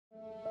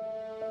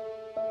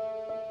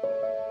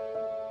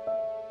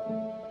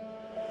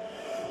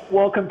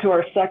Welcome to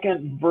our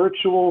second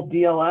virtual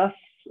DLS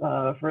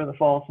for the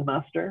fall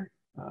semester,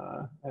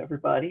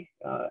 everybody.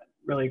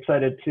 Really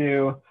excited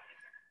to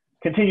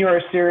continue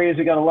our series.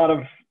 We got a lot of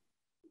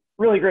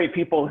really great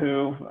people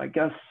who, I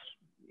guess,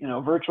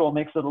 virtual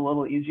makes it a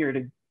little easier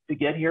to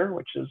get here,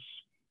 which is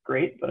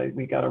great, but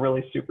we got a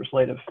really super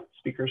slate of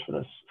speakers for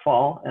this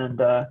fall. And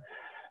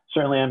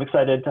certainly I'm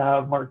excited to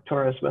have Mark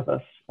Torres with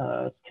us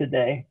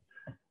today.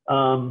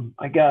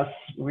 I guess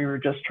I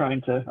was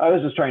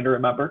just trying to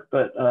remember,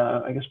 but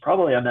I guess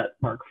probably I met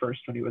Mark first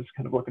when he was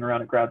kind of looking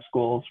around at grad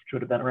schools, which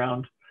would have been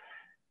around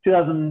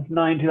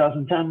 2009,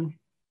 2010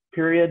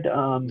 period.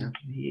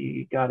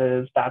 He got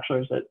his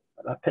bachelor's at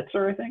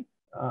Pitzer, I think.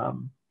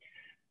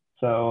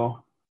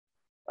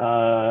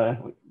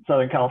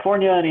 Southern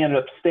California, and he ended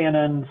up staying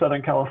in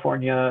Southern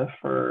California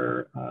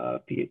for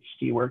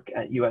PhD work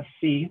at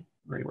USC,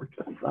 where he worked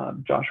with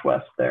Josh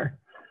West there.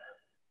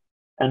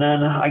 And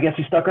then I guess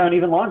he stuck around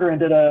even longer and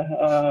did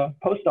a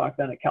postdoc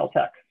then at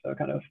Caltech, so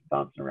kind of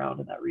bouncing around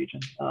in that region.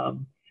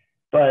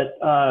 But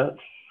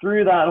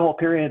through that whole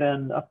period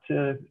and up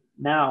to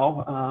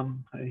now,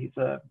 he's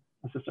an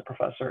assistant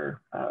professor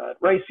at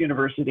Rice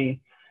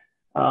University.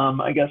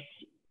 I guess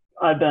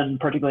I've been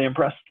particularly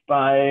impressed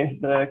by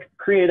the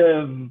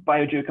creative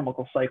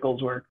biogeochemical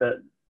cycles work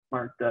that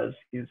Mark does.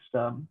 He's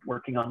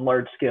working on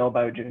large-scale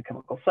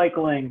biogeochemical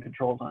cycling,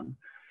 controls on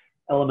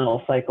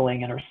elemental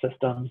cycling in our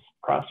systems,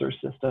 across our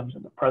systems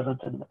in the present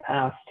and in the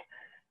past,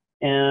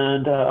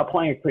 and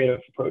applying a creative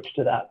approach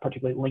to that,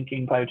 particularly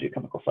linking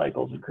biogeochemical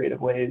cycles in creative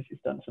ways. He's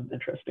done some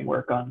interesting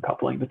work on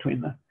coupling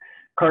between the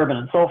carbon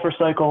and sulfur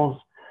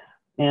cycles,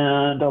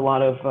 and a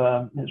lot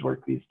of his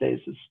work these days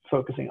is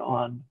focusing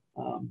on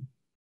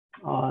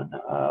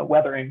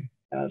weathering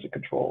as a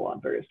control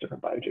on various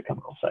different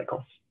biogeochemical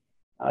cycles,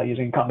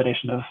 using a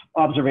combination of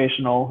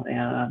observational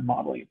and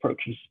modeling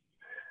approaches.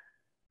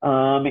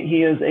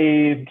 He is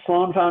a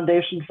Sloan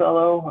Foundation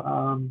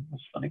fellow.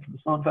 It's funny, from the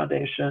Sloan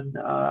Foundation.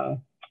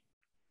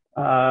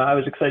 I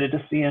was excited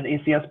to see an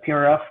ACS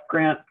PRF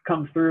grant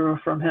come through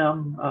from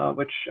him,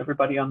 which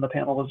everybody on the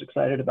panel was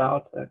excited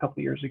about a couple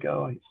of years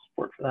ago. He's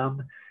support for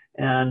them.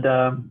 And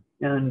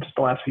just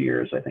the last few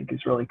years, I think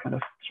he's really kind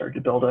of started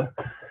to build a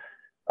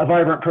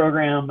vibrant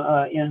program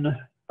in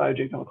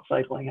biogeochemical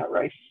cycling at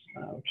Rice,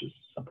 which is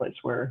someplace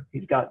where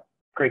he's got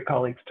great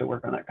colleagues to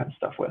work on that kind of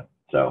stuff with.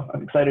 So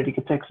I'm excited he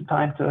could take some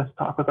time to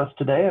talk with us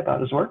today about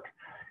his work,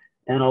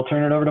 and I'll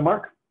turn it over to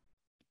Mark.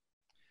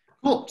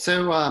 Cool.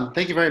 So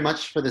thank you very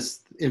much for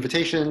this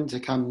invitation to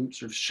come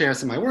sort of share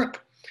some of my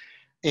work.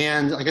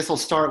 And I guess I'll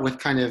start with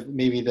kind of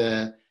maybe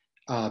the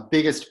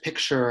biggest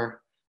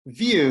picture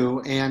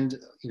view. And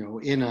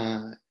in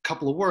a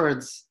couple of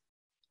words,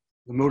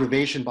 the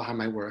motivation behind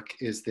my work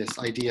is this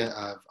idea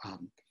of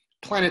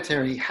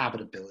planetary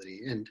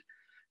habitability. And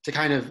to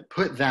kind of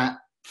put that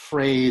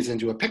phrase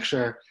into a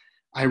picture,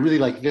 I really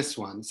like this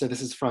one. So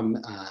this is from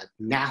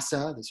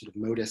NASA, the sort of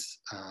MODIS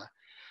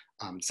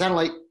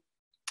satellite.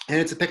 And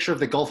it's a picture of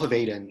the Gulf of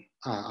Aden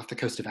off the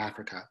coast of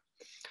Africa.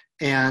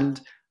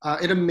 And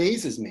it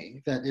amazes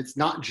me that it's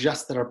not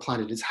just that our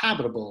planet is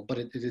habitable, but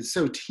it is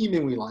so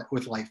teeming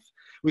with life.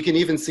 We can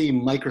even see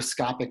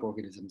microscopic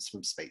organisms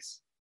from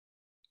space.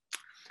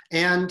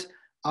 And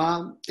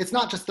it's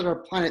not just that our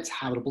planet's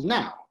habitable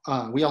now.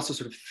 We also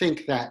sort of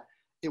think that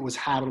it was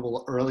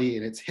habitable early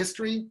in its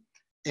history,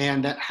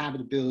 and that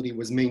habitability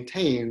was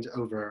maintained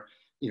over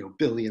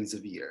billions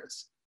of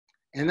years.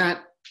 And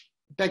that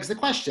begs the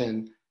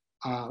question,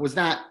 was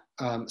that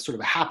sort of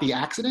a happy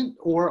accident,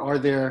 or are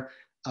there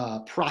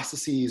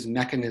processes,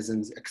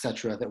 mechanisms, et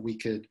cetera, that we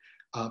could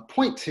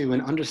point to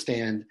and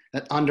understand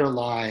that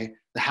underlie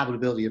the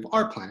habitability of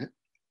our planet,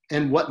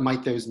 and what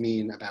might those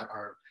mean about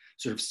our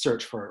sort of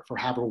search for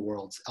habitable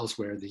worlds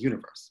elsewhere in the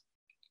universe?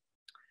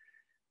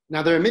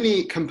 Now, there are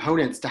many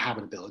components to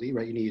habitability,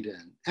 right? You need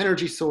an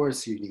energy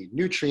source, you need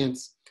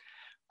nutrients.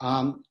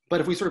 But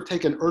if we sort of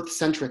take an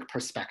Earth-centric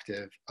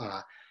perspective,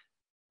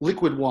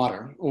 liquid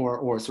water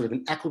or sort of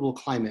an equitable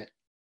climate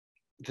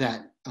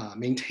that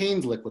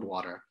maintains liquid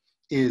water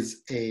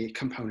is a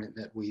component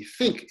that we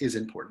think is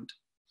important.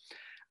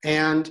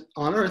 And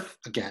on Earth,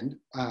 again,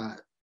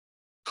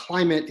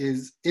 climate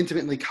is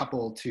intimately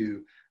coupled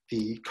to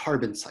the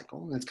carbon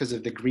cycle. That's because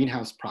of the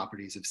greenhouse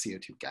properties of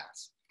CO2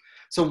 gas.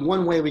 So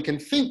one way we can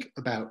think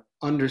about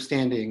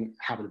understanding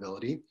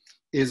habitability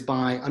is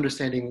by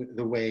understanding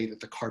the way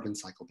that the carbon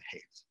cycle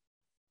behaves.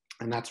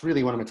 And that's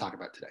really what I'm going to talk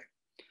about today.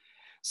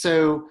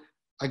 So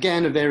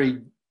again, a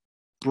very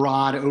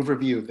broad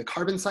overview of the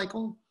carbon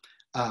cycle.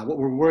 What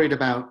we're worried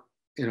about,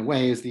 in a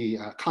way, is the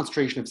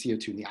concentration of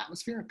CO2 in the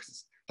atmosphere,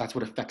 because that's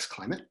what affects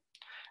climate.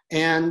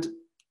 And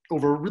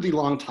over really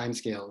long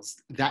timescales,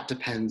 that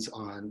depends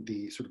on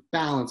the sort of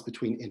balance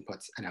between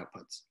inputs and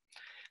outputs.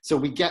 So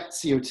we get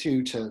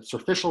CO2 to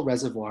superficial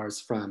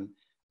reservoirs from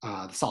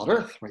the solid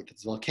Earth, right?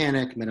 That's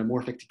volcanic,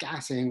 metamorphic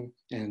degassing,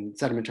 and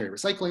sedimentary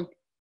recycling.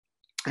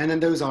 And then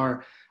those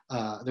are,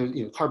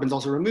 carbon's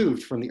also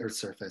removed from the Earth's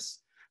surface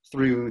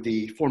through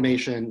the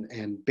formation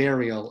and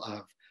burial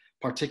of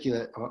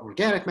particulate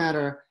organic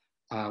matter,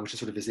 which is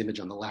sort of this image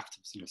on the left,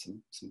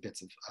 some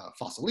bits of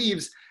fossil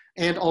leaves,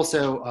 and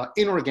also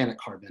inorganic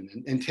carbon,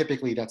 and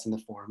typically that's in the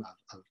form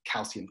of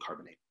calcium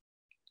carbonate.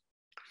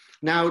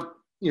 Now,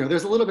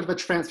 there's a little bit of a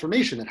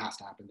transformation that has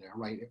to happen there,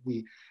 right? If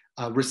we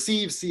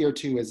receive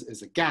CO2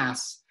 as a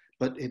gas,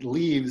 but it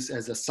leaves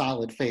as a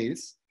solid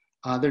phase,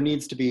 there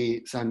needs to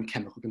be some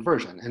chemical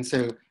conversion. And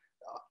so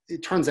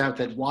it turns out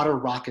that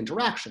water-rock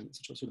interactions,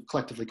 which are sort of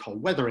collectively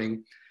called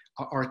weathering,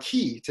 are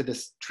key to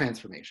this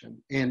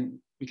transformation. And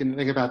we can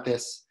think about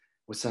this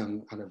with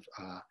some kind of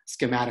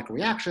schematic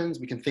reactions.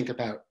 We can think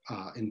about,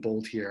 in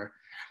bold here,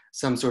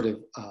 some sort of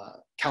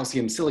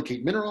calcium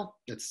silicate mineral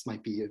that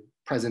might be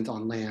present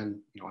on land,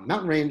 on a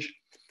mountain range,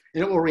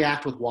 and it will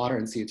react with water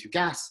and CO2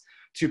 gas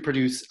to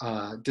produce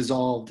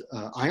dissolved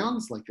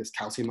ions like this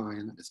calcium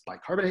ion and this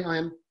bicarbonate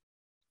ion.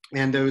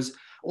 And those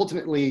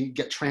ultimately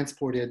get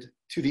transported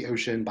to the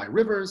ocean by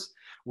rivers,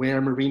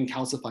 where marine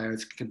calcifiers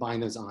can combine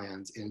those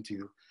ions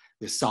into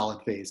this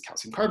solid phase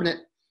calcium carbonate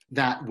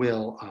that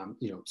will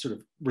sort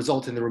of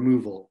result in the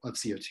removal of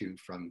CO2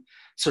 from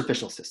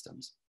superficial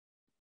systems.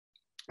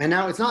 And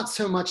now it's not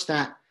so much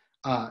that,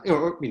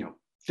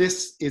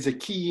 this is a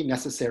key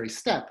necessary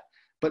step,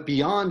 but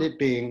beyond it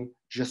being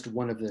just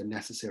one of the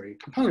necessary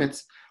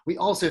components, we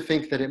also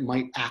think that it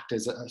might act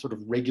as a sort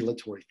of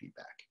regulatory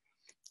feedback.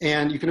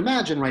 And you can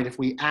imagine, right, if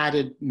we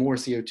added more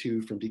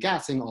CO2 from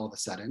degassing all of a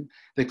sudden,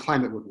 the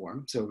climate would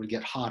warm, so it would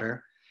get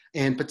hotter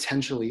and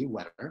potentially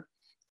wetter.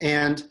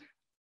 And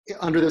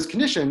under those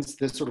conditions,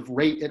 the sort of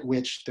rate at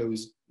which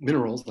those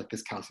minerals, like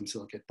this calcium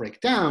silicate,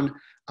 break down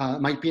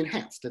might be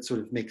enhanced. That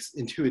sort of makes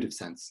intuitive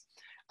sense.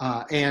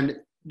 And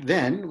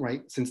then,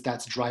 right, since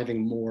that's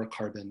driving more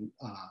carbon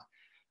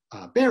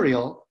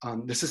burial,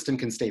 the system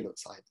can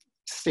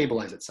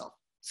stabilize itself.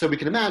 So we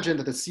can imagine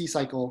that the sea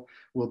cycle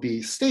will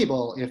be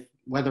stable if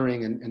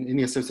weathering and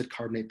any associated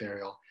carbonate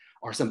burial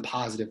are some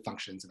positive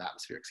functions of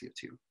atmospheric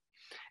CO2.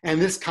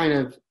 And this kind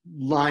of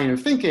line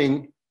of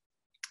thinking,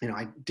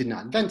 I did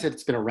not invent it.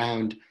 It's been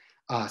around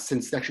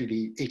since actually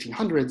the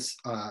 1800s,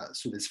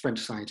 so this French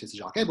scientist,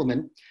 Jacques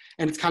Ebelman,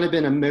 and it's kind of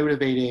been a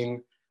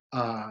motivating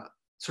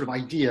sort of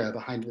idea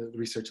behind the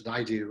research that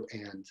I do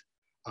and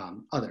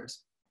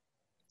others.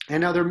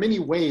 And now there are many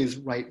ways,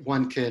 right,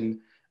 one can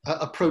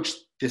approach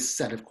this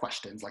set of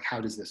questions, like how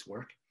does this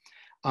work?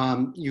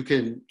 You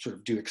can sort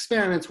of do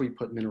experiments where you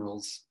put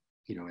minerals,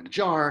 in a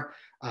jar.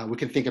 We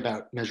can think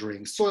about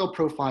measuring soil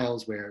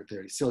profiles where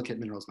the silicate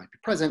minerals might be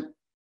present.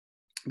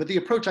 But the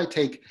approach I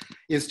take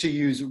is to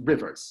use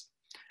rivers.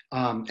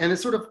 And the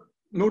sort of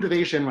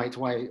motivation, right, to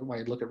why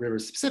I look at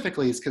rivers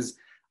specifically is because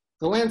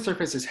the land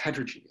surface is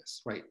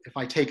heterogeneous, right? If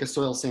I take a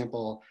soil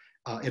sample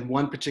in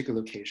one particular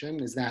location,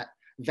 is that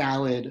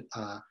valid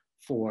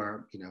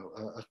for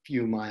a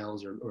few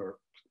miles or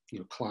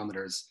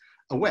kilometers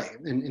away?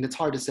 And it's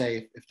hard to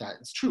say if that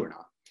is true or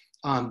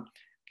not.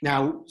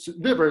 Now, so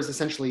rivers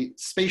essentially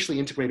spatially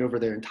integrate over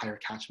their entire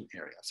catchment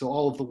area. So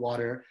all of the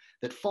water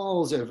that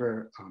falls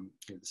over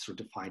this sort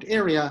of defined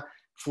area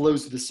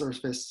flows to the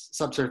surface,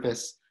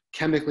 subsurface,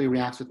 chemically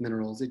reacts with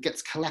minerals. It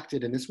gets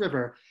collected in this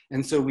river,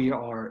 and so we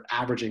are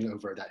averaging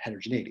over that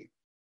heterogeneity.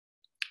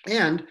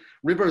 And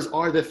rivers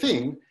are the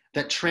thing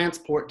that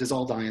transport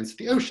dissolved ions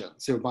to the ocean.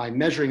 So by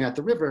measuring at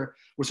the river,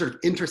 we're sort of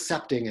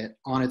intercepting it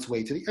on its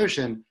way to the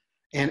ocean,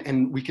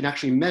 and we can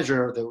actually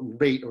measure the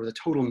rate or the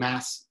total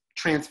mass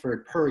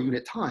transferred per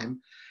unit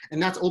time.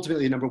 And that's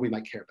ultimately the number we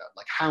might care about,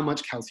 like how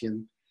much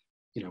calcium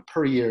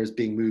per year is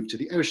being moved to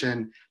the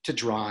ocean to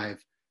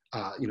drive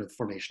the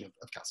formation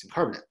of calcium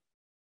carbonate.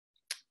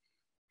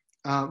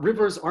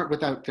 Rivers aren't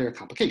without their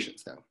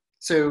complications though.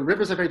 So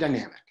rivers are very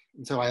dynamic.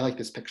 And so I like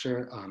this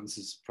picture. This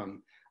is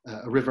from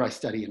a river I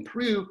study in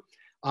Peru.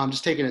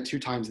 Just taken it 2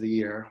 times of the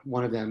year.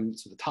 One of them,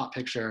 so the top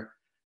picture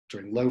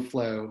during low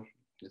flow,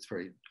 it's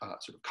very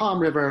sort of calm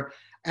river.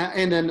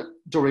 And then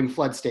during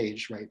flood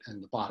stage, right,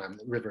 and the bottom,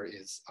 the river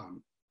is,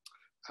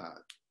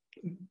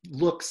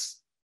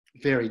 looks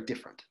very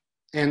different.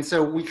 And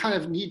so we kind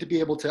of need to be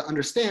able to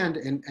understand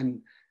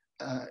and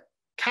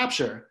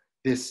capture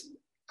this,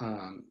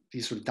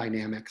 these sort of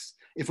dynamics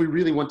if we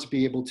really want to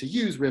be able to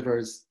use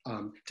rivers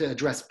to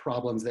address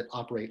problems that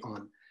operate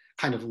on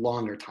kind of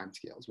longer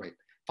timescales, right?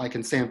 If I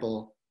can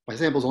sample, my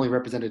sample is only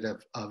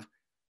representative of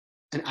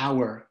an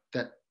hour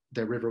that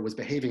the river was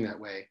behaving that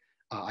way,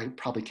 I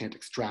probably can't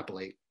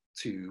extrapolate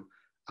to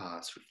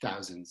sort of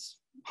thousands,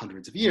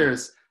 hundreds of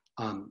years.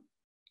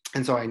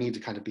 And so I need to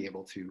kind of be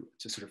able to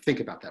sort of think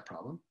about that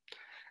problem.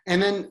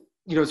 And then,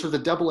 sort of the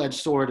double-edged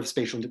sword of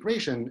spatial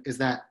integration is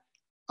that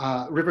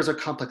rivers are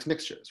complex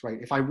mixtures, right?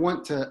 If I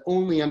want to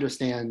only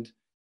understand,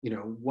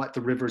 what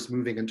the river's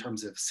moving in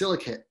terms of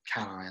silicate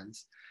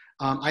cations,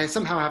 I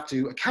somehow have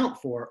to account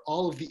for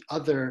all of the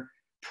other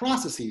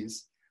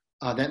processes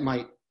that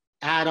might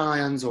add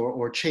ions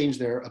or change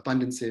their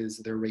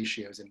abundances, their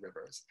ratios in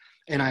rivers.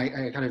 And I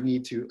kind of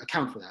need to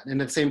account for that.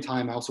 And at the same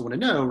time, I also want to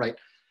know, right,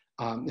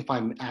 if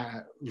I'm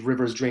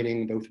rivers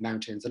draining both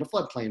mountains and a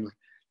floodplain,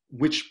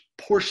 which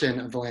portion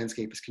of the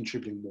landscape is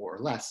contributing more or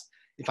less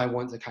if I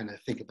want to kind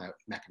of think about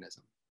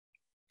mechanism.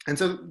 And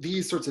so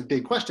these sorts of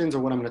big questions are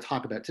what I'm going to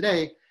talk about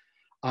today.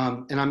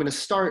 And I'm going to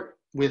start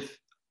with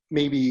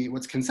maybe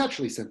what's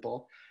conceptually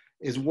simple,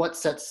 is what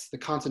sets the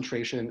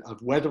concentration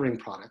of weathering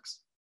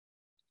products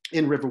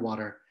in river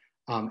water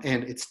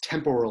and its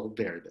temporal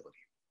variability.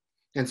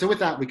 And so with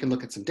that, we can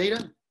look at some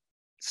data.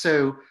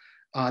 So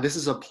this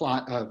is a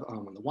plot of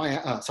on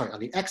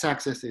the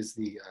x-axis is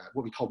the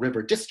what we call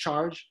river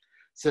discharge.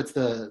 So it's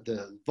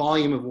the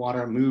volume of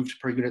water moved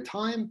per unit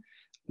time,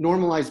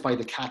 normalized by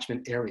the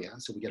catchment area,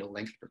 so we get a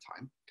length per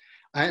time.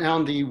 And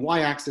on the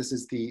y-axis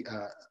is the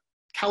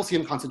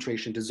calcium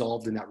concentration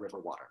dissolved in that river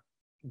water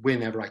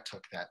whenever I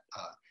took that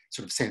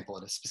sort of sample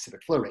at a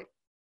specific flow rate.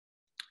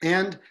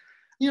 And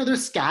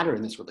there's scatter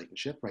in this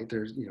relationship, right?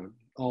 There's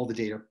all the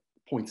data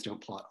points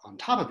don't plot on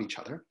top of each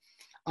other,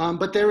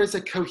 but there is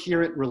a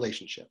coherent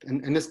relationship.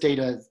 And this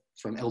data is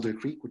from Elder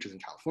Creek, which is in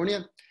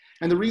California.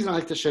 And the reason I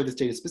like to show this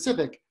data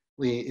specifically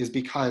is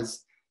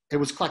because it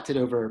was collected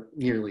over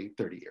nearly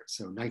 30 years,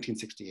 so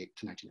 1968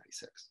 to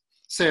 1996.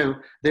 So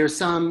there's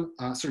some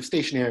sort of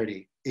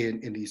stationarity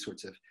in these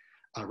sorts of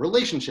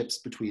relationships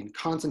between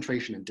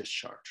concentration and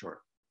discharge,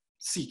 or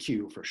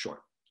CQ for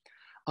short.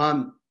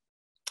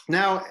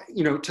 Now,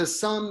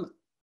 to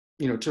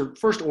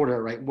first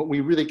order, right, what we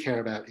really care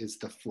about is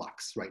the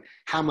flux, right?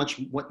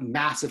 What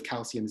mass of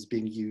calcium is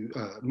being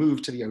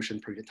moved to the ocean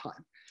per unit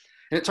time.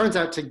 And it turns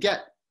out to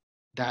get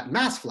that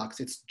mass flux,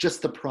 it's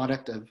just the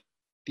product of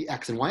the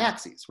x and y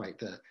axes, right?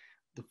 The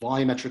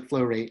volumetric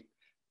flow rate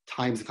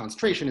times the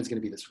concentration is going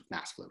to be this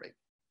mass flow rate.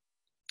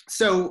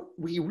 So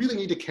we really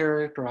need to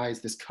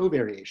characterize this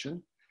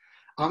covariation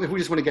if we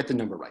just want to get the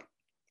number right.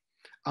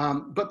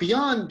 But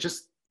beyond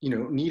just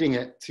needing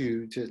it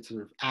to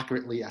sort of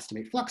accurately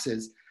estimate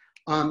fluxes,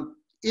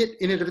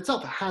 it in and of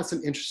itself has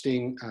some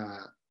interesting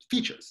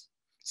features.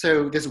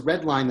 So this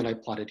red line that I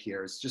plotted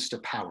here is just a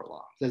power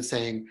law that's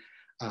saying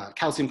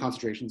calcium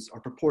concentrations are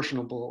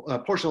proportional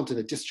to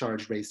the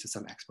discharge raised to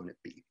some exponent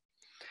b.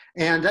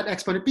 And that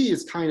exponent b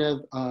is kind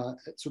of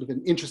sort of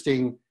an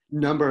interesting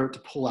number to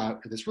pull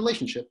out of this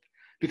relationship,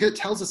 because it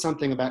tells us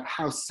something about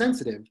how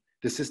sensitive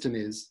the system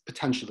is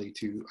potentially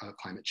to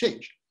climate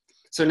change.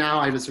 So now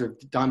I've sort of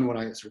done what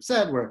I sort of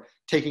said. We're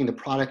taking the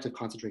product of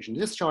concentration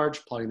and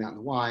discharge, plotting that in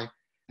the y,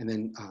 and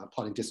then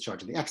plotting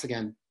discharge in the x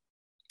again.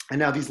 And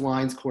now these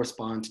lines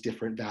correspond to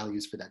different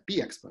values for that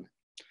b exponent.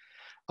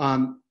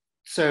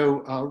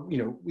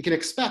 We can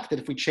expect that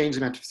if we change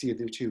the amount of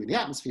CO2 in the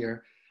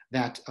atmosphere,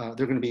 that there are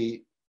going to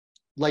be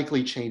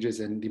likely changes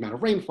in the amount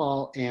of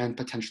rainfall and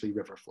potentially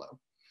river flow.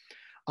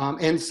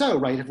 And so,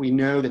 right, if we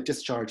know that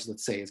discharge,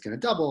 let's say, is going to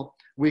double,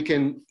 we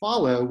can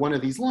follow one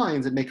of these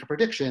lines and make a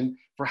prediction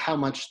for how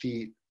much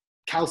the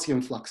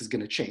calcium flux is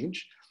going to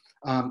change.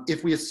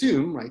 If we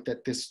assume, right,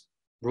 that this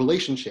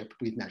relationship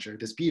we've measured,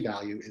 this b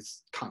value,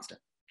 is constant.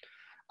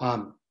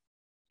 And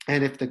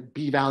if the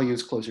b value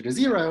is closer to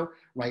 0,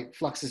 right,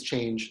 fluxes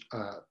change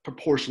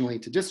proportionally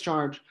to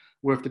discharge,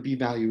 where if the b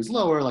value is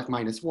lower, like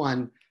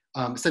 -1,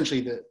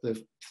 essentially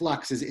the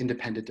flux is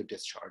independent of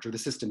discharge, or the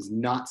system's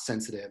not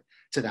sensitive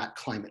to that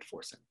climate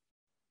forcing.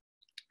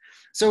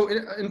 So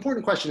an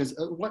important question is,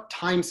 what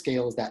time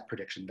scale is that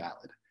prediction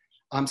valid?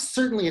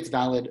 Certainly it's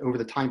valid over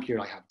the time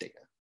period I have data,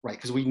 right?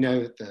 Because we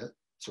know that the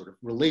sort of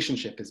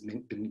relationship has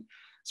been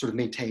sort of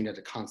maintained at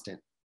a constant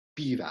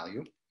b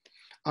value.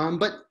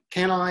 But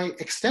can I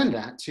extend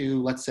that to,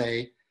 let's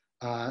say,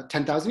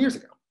 10,000 years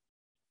ago?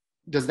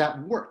 Does that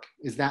work?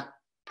 Is that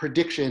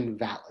prediction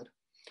valid?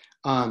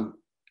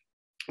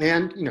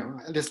 And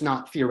this is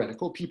not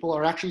theoretical. People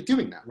are actually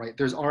doing that, right?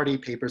 There's already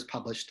papers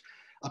published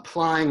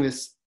applying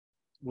this,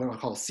 what I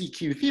call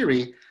CQ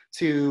theory,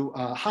 to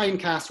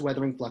hindcast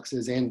weathering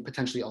fluxes and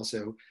potentially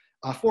also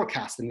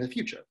forecast in the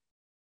future.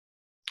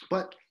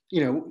 But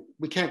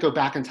we can't go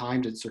back in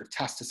time to sort of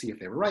test to see if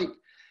they were right,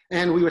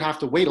 and we would have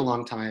to wait a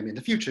long time in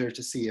the future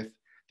to see if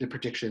the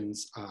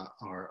predictions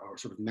are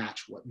sort of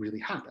match what really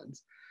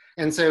happens.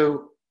 And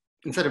so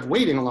instead of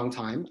waiting a long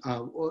time,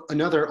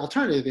 another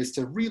alternative is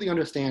to really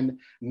understand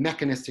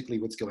mechanistically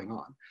what's going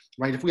on,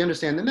 right? If we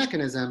understand the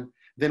mechanism,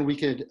 then we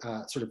could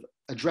sort of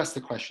address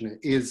the question,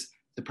 is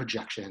the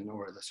projection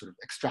or the sort of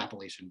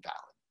extrapolation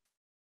valid?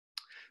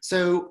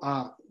 So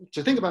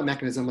to think about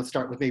mechanism, let's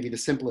start with maybe the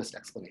simplest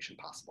explanation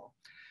possible.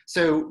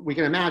 So we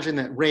can imagine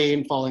that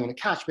rain falling on a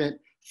catchment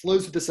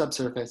flows to the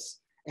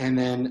subsurface, and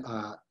then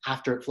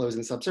after it flows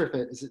in the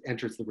subsurface, it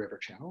enters the river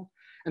channel.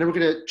 And then we're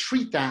going to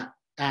treat that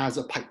as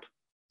a pipe.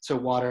 So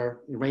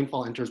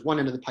rainfall enters one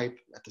end of the pipe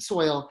at the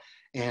soil,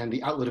 and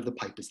the outlet of the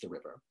pipe is the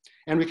river.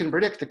 And we can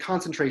predict the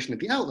concentration at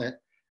the outlet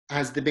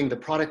as being the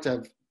product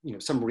of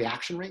some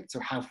reaction rate, so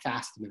how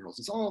fast the minerals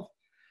dissolve,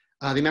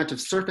 the amount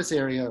of surface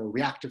area or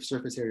reactive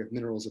surface area of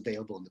minerals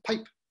available in the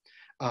pipe,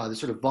 the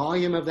sort of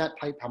volume of that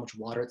pipe, how much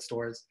water it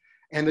stores,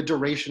 and the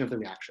duration of the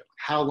reaction.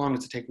 How long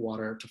does it take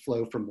water to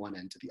flow from one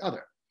end to the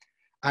other?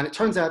 And it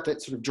turns out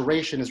that sort of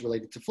duration is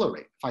related to flow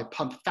rate. If I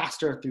pump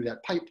faster through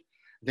that pipe,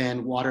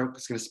 then water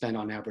is going to spend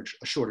on average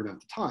a shorter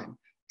amount of time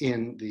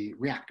in the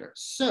reactor.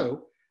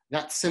 So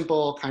that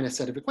simple kind of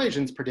set of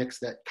equations predicts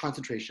that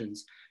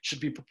concentrations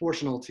should be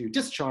proportional to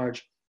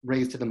discharge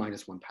raised to the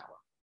 -1 power.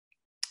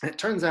 And it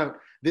turns out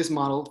this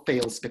model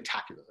fails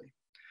spectacularly.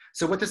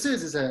 So what this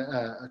is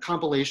a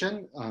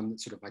compilation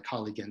sort of my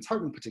colleague Jens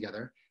Hartmann put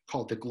together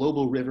called the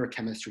Global River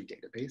Chemistry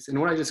Database. And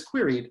when I just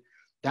queried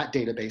that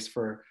database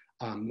for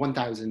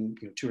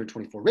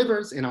 1,224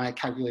 rivers, and I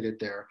calculated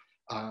their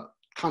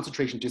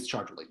concentration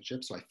discharge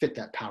relationship. So I fit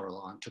that power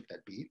law and took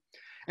that B.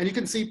 And you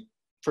can see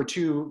for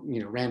two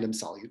random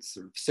solutes,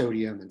 sort of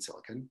sodium and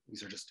silicon,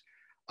 these are just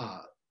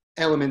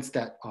elements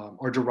that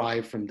are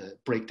derived from the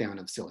breakdown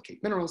of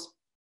silicate minerals,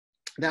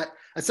 that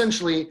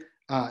essentially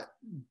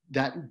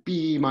that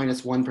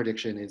B-1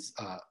 prediction is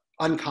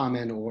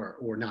uncommon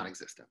or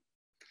non-existent.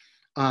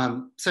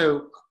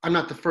 So I'm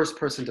not the first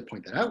person to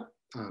point that out.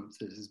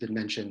 So this has been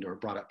mentioned or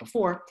brought up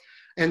before,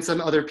 and some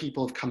other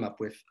people have come up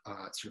with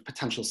sort of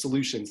potential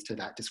solutions to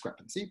that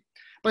discrepancy.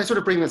 But I sort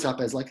of bring this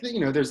up as like,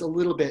 there's a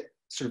little bit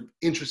sort of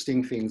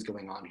interesting things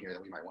going on here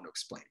that we might want to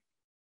explain.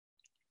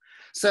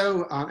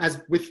 So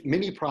as with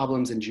many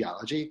problems in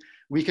geology,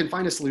 we can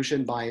find a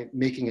solution by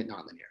making it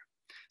nonlinear.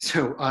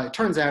 So it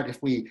turns out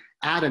if we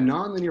add a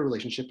nonlinear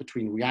relationship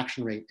between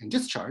reaction rate and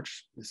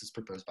discharge, this is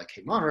proposed by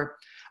K. Maher,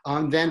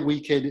 then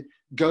we could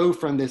go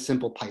from this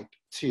simple pipe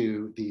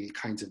to the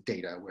kinds of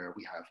data where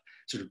we have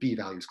sort of B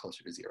values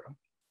closer to 0.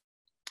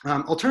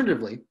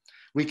 Alternatively,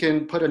 we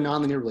can put a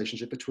nonlinear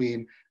relationship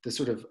between the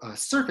sort of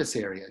surface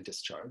area and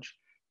discharge.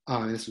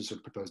 This was sort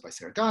of proposed by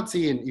Sarah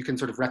Godsey, and you can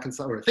sort of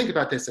reconcile or think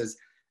about this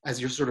as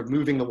you're sort of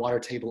moving the water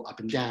table up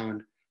and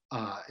down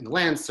in the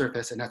land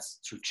surface, and that's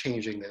sort of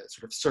changing the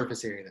sort of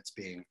surface area that's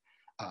being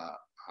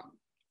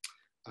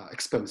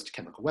exposed to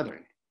chemical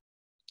weathering.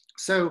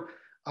 So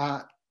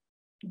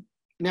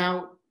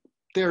now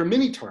there are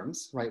many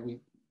terms, right,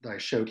 that I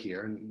showed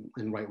here,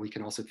 and right, we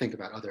can also think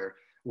about other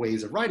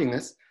ways of writing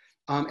this.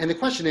 And the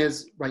question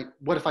is, right,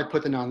 what if I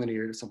put the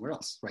nonlinear somewhere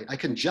else, right? I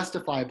can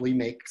justifiably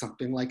make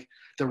something like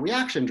the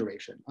reaction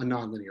duration a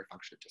nonlinear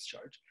function of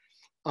discharge.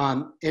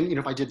 And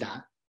if I did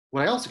that,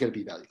 would I also get a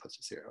B value close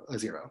to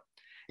 0?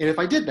 And if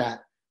I did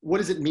that, what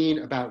does it mean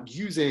about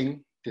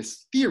using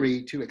this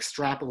theory to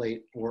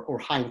extrapolate or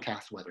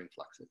hindcast weathering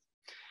fluxes?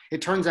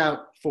 It turns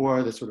out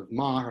for the sort of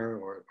Maher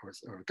or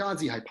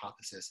Godsey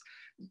hypothesis,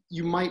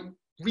 you might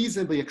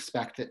reasonably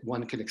expect that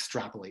one can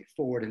extrapolate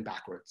forward and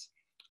backwards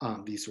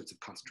these sorts of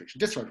concentration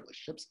discharge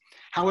relationships.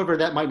 However,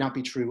 that might not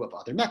be true of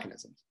other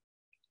mechanisms.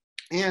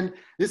 And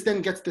this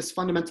then gets this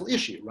fundamental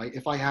issue, right?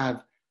 If I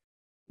have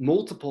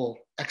multiple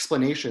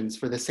explanations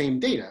for the same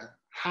data,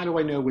 how do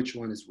I know which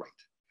one is right?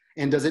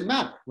 And does it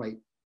matter, right?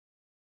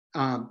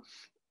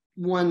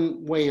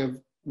 One way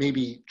of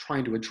maybe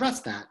trying to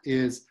address that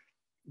is,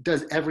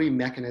 does every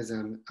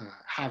mechanism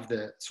have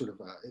the sort of,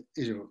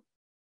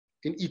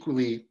 an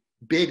equally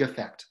big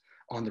effect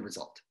on the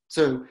result?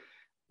 So,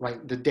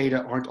 right, the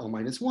data aren't all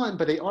 -1,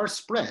 but they are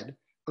spread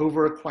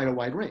over quite a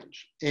wide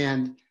range.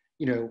 And,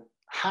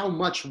 how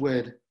much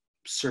would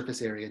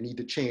surface area need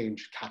to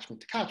change catchment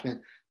to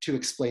catchment to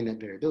explain that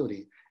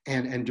variability?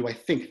 And do I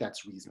think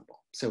that's reasonable?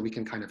 So we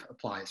can kind of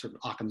apply sort of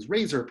Occam's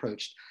razor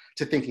approach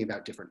to thinking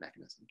about different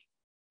mechanisms.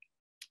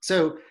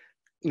 So,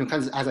 kind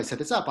of as I set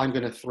this up, I'm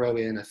going to throw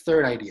in a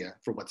third idea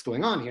for what's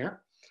going on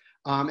here.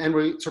 And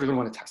we're sort of going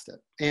to want to test it.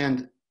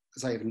 And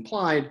as I have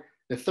implied,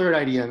 the third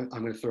idea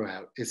I'm going to throw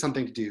out is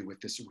something to do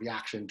with this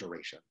reaction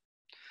duration.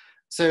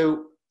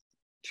 So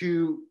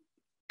to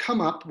come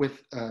up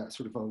with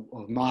sort of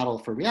a model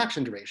for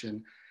reaction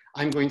duration,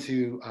 I'm going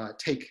to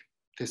take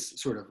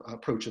this sort of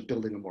approach of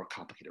building a more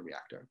complicated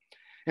reactor.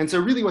 And so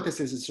really what this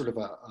is sort of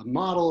a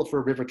model for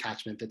a river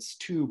catchment that's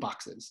two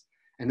boxes.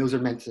 And those are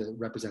meant to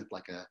represent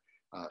like a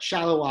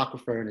shallow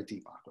aquifer and a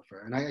deep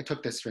aquifer. And I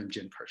took this from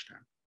Jim Kirshner.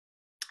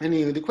 And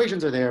the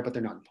equations are there, but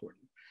they're not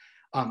important.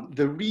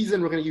 The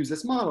reason we're going to use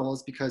this model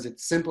is because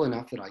it's simple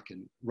enough that I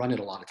can run it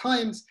a lot of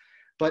times,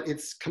 but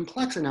it's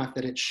complex enough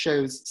that it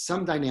shows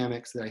some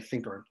dynamics that I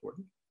think are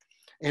important.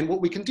 And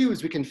what we can do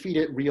is we can feed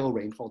it real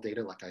rainfall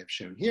data like I have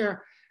shown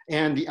here.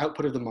 And the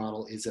output of the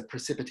model is a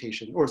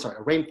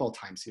a rainfall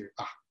time series,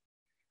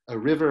 a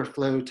river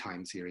flow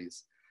time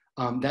series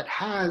that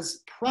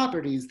has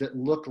properties that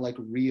look like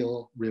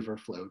real river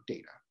flow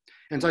data.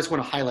 And so I just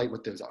want to highlight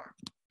what those are.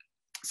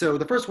 So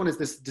the first one is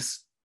this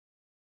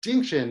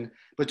distinction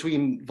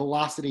between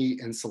velocity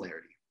and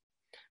celerity.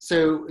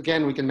 So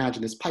again, we can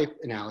imagine this pipe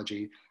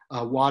analogy.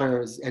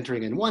 Water is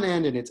entering in one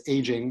end and it's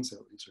aging,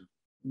 so it's sort of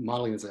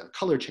modeling as a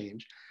color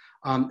change.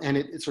 And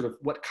it's sort of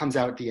what comes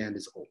out at the end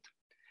is old.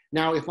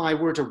 Now, if I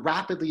were to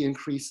rapidly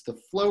increase the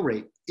flow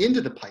rate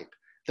into the pipe,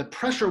 the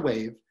pressure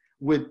wave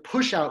would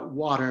push out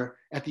water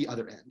at the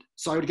other end.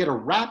 So I would get a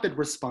rapid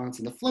response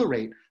in the flow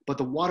rate, but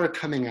the water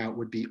coming out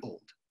would be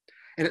old.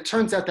 And it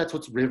turns out that's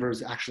what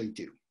rivers actually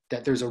do,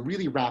 that there's a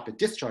really rapid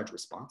discharge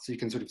response. So you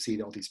can sort of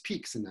see all these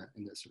peaks in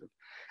the sort of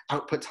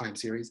output time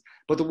series,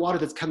 but the water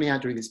that's coming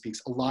out during these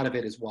peaks, a lot of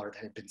it is water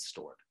that had been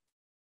stored.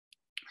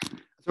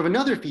 So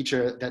another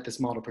feature that this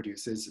model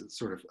produces is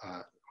sort of,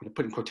 I'm going to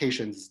put in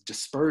quotations,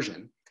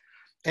 dispersion.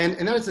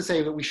 And that is to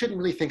say that we shouldn't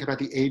really think about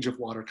the age of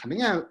water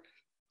coming out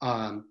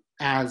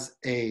as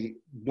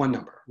one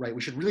number, right?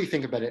 We should really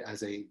think about it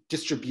as a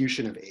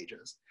distribution of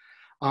ages.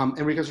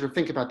 And we can sort of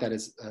think about that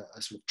as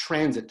a sort of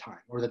transit time,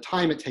 or the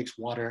time it takes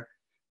water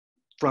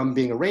from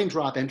being a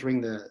raindrop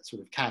entering the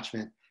sort of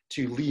catchment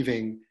to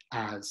leaving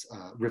as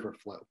river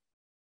flow.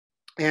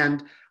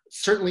 And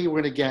certainly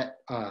we're going to get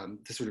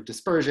the sort of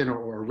dispersion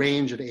or a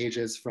range of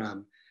ages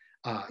from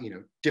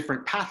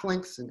different path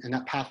lengths, and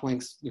that path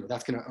lengths,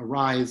 that's going to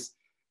arise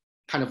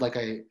kind of like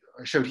I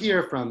showed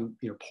here from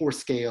pore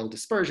scale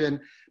dispersion,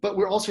 but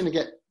we're also going to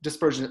get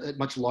dispersion at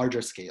much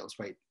larger scales,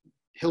 right?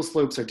 Hill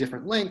slopes are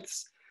different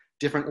lengths,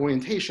 different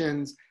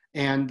orientations,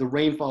 and the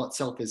rainfall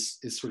itself is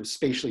sort of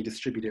spatially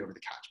distributed over the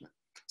catchment.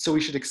 So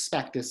we should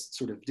expect this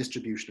sort of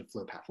distribution of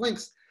flow path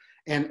lengths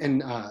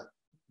and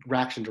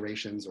reaction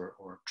durations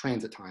or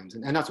transit times,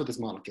 and that's what this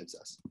model gives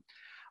us.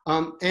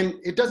 And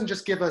it doesn't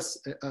just give us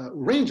a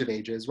range of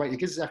ages, right? It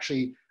gives us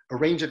actually a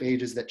range of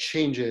ages that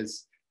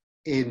changes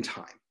in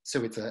time.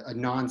 So it's a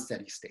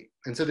non-steady state.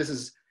 And so this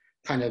is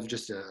kind of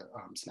just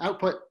some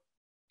output.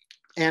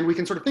 And we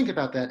can sort of think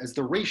about that as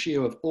the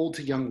ratio of old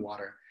to young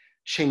water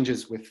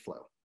changes with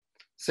flow.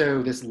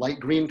 So this light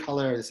green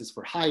color, this is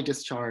for high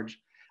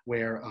discharge,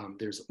 where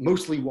there's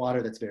mostly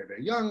water that's very,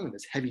 very young, and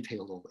this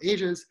heavy-tailed old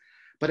ages.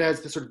 But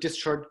as the sort of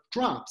discharge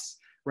drops,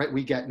 right,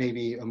 we get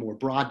maybe a more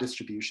broad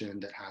distribution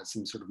that has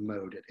some sort of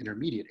mode at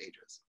intermediate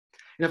ages.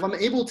 And if I'm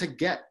able to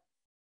get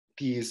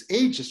these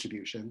age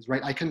distributions,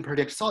 right, I can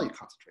predict solute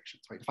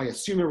concentrations, right? If I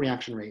assume a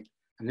reaction rate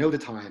and know the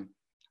time,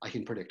 I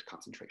can predict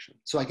concentration.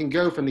 So I can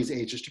go from these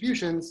age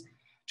distributions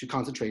to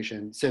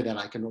concentration so that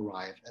I can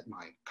arrive at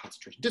my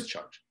concentration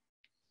discharge.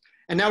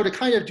 And now to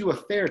kind of do a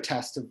fair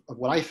test of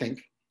what I think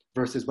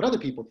versus what other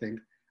people think,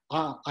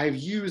 I've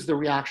used the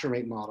reaction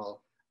rate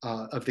model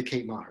of the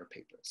Kate Maher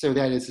paper. So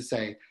that is to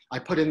say, I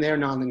put in their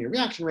nonlinear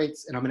reaction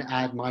rates, and I'm going to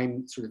add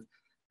mine sort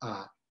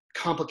of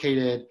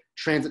complicated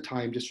transit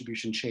time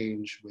distribution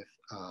change with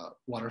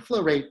water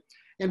flow rate,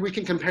 and we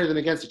can compare them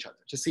against each other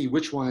to see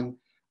which one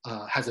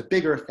has a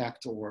bigger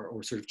effect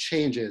or sort of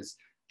changes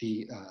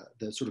the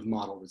sort of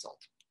model result.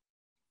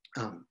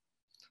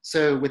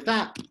 So with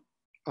that,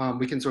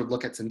 we can sort of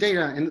look at some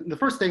data, and the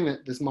first thing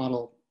that this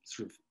model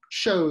sort of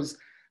shows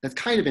that's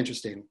kind of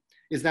interesting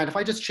is that if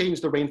I just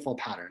change the rainfall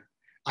pattern,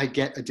 I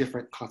get a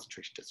different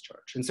concentration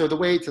discharge. And so the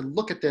way to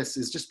look at this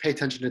is just pay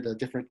attention to the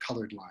different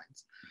colored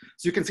lines.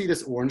 So you can see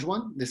this orange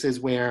one. This is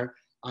where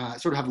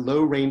sort of have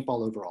low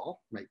rainfall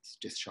overall, right?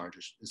 Discharge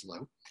is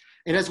low.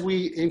 And as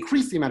we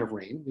increase the amount of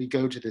rain, we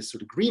go to this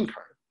sort of green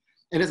curve.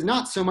 And it's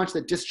not so much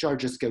that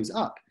discharge just goes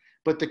up,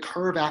 but the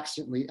curve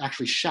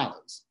actually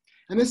shallows.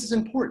 And this is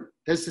important.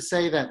 That is to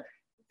say that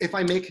if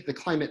I make the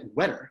climate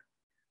wetter,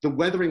 the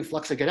weathering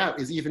flux I get out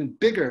is even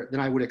bigger than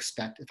I would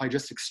expect if I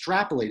just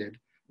extrapolated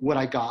what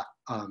I got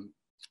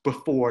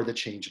before the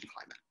change in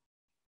climate.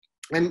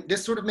 And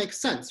this sort of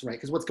makes sense, right?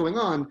 Because what's going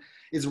on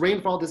is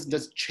rainfall doesn't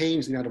just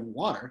change the amount of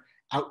water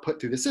output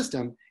through the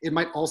system. It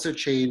might also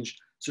change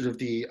sort of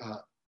the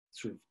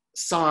sort of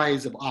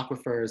size of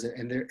aquifers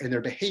and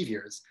their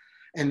behaviors.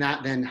 And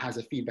that then has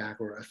a feedback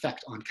or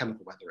effect on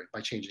chemical weathering by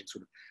changing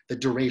sort of the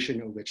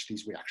duration in which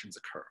these reactions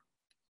occur.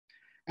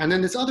 And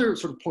then this other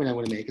sort of point I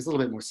want to make is a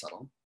little bit more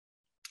subtle.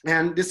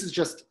 And this is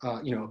just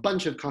a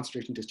bunch of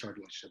concentration discharge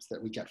relationships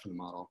that we get from the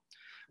model,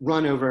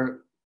 run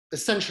over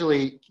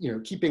essentially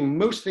keeping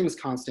most things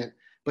constant,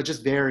 but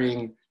just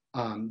varying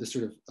the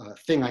sort of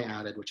thing I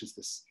added, which is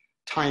this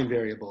time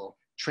variable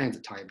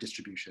transit time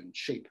distribution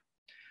shape.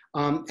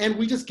 And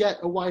we just get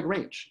a wide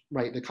range,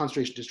 right? The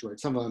concentration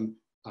discharge, some of them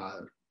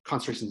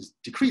concentrations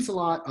decrease a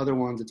lot, other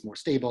ones it's more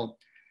stable.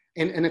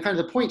 And kind of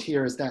the point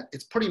here is that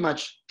it's pretty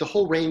much the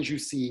whole range you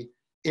see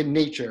in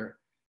nature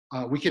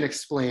we can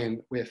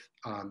explain with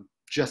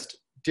just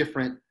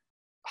different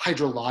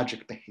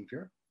hydrologic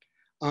behavior.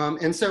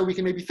 And so we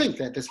can maybe think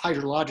that this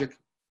hydrologic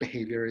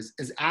behavior is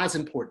as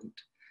important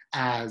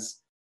as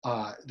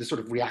the sort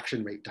of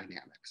reaction rate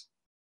dynamics.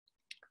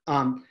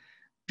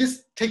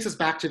 This takes us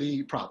back to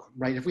the problem,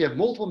 right? If we have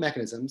multiple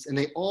mechanisms and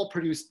they all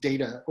produce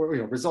data or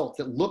results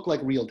that look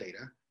like real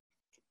data,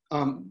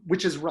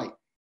 which is right?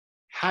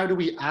 How do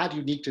we add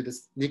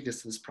uniqueness to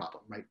this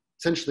problem, right?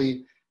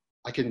 Essentially,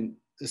 I can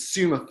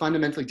assume a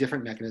fundamentally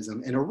different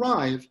mechanism and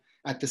arrive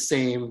at the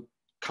same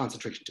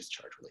concentration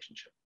discharge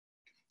relationship.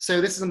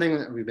 So this is something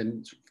that we've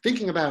been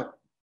thinking about.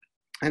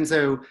 And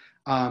so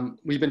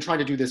we've been trying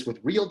to do this with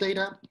real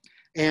data.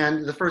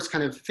 And the first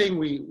kind of thing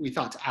we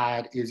thought to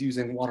add is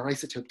using water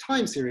isotope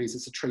time series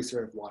as a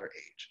tracer of water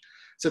age.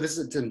 So this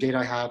is some data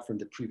I have from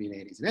the Peruvian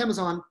Andes and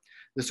Amazon.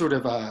 The sort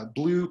of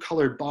blue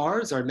colored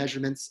bars are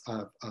measurements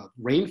of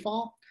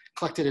rainfall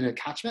collected in a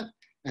catchment.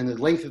 And the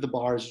length of the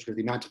bars is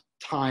the amount of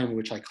time in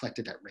which I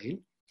collected that rain.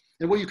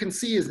 And what you can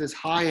see is this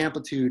high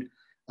amplitude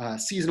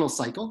seasonal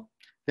cycle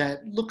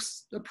that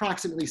looks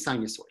approximately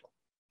sinusoidal.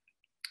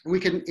 We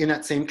can, in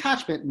that same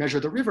catchment,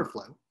 measure the river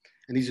flow.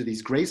 And these are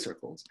these gray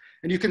circles.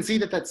 And you can see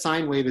that that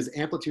sine wave is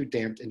amplitude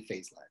damped and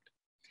phase lagged.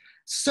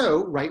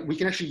 So, right, we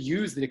can actually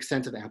use the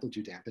extent of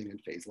amplitude damping and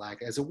phase lag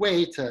as a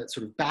way to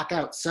sort of back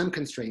out some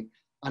constraint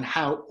on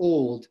how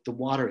old the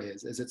water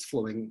is as it's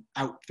flowing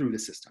out through the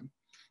system.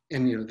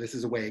 And this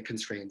is a way it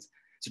constrains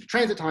sort of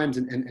transit times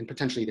and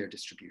potentially their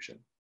distribution.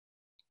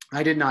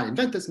 I did not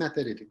invent this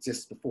method, it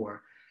exists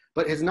before,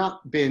 but has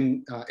not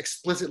been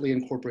explicitly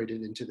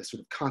incorporated into the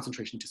sort of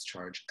concentration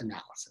discharge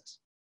analysis.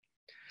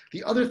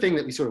 The other thing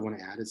that we sort of want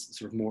to add is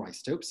sort of more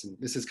isotopes, and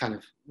this is kind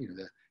of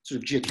the sort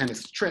of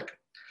geochemist's trick.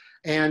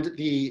 And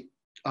the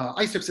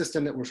isotope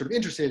system that we're sort of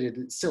interested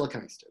in is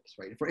silicon isotopes,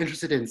 right? If we're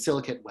interested in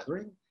silicate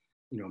weathering,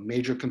 a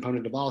major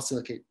component of all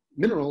silicate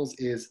minerals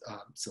is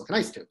silicon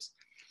isotopes.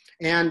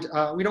 And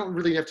we don't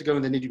really have to go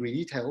into the nitty-gritty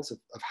details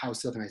of how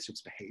silicon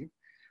isotopes behave,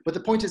 but the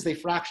point is they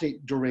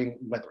fractionate during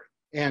weathering.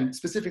 And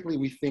specifically,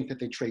 we think that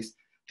they trace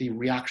the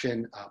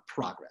reaction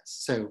progress.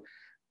 So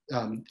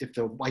if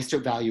the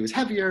isotope value is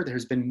heavier,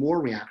 there's been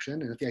more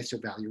reaction, and if the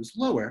isotope value is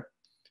lower,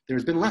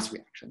 there's been less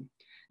reaction.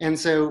 And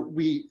so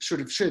we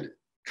sort of should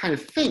kind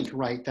of think,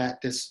 right,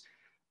 that this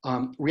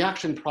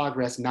reaction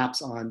progress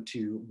maps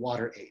onto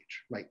water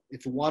age, right?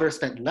 If the water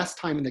spent less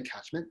time in the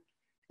catchment,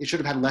 it should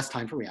have had less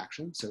time for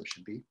reaction, so it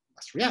should be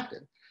less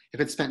reactive. If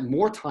it spent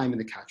more time in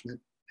the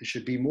catchment, it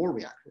should be more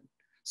reactive.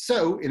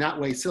 So in that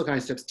way, silicon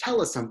isotopes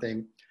tell us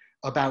something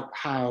about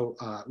how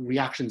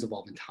reactions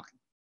evolve in time.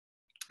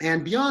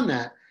 And beyond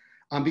that,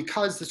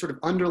 because the sort of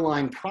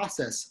underlying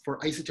process for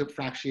isotope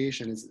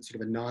fractionation is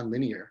sort of a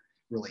nonlinear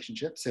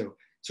relationship, so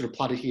sort of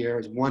plotted here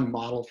is one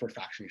model for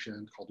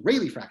fractionation called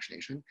Rayleigh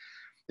fractionation,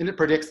 and it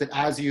predicts that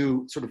as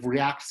you sort of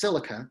react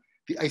silica,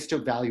 the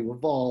isotope value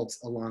evolves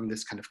along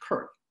this kind of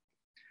curve.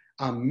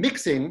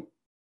 Mixing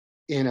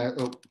in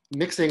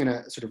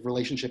a sort of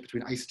relationship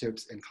between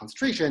isotopes and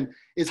concentration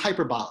is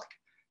hyperbolic.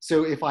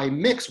 So if I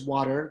mix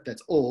water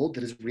that's old,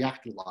 that has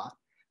reacted a lot,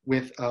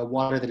 with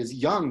water that is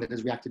young, that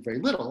has reacted very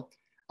little,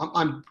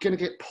 I'm going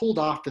to get pulled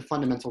off the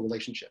fundamental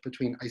relationship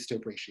between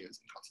isotope ratios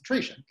and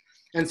concentration.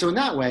 And so in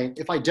that way,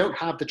 if I don't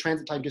have the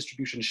transit time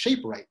distribution shape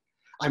right,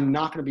 I'm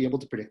not going to be able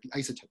to predict the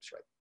isotopes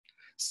right.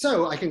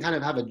 So I can kind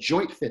of have a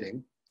joint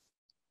fitting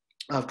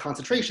of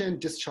concentration,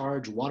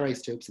 discharge, water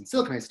isotopes, and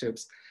silicon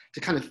isotopes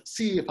to kind of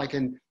see if I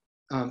can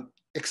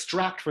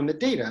extract from the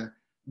data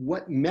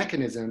what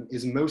mechanism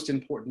is most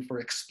important for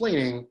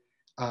explaining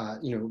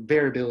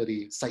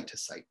variability site to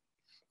site.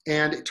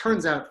 And it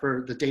turns out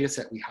for the data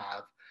set we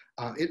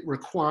have, it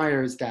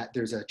requires that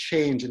there's a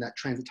change in that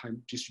transit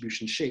time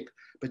distribution shape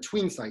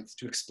between sites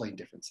to explain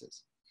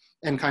differences.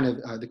 And kind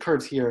of the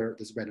curves here,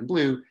 this red and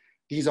blue,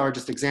 these are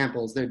just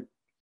examples. They're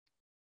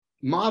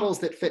models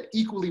that fit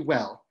equally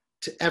well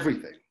to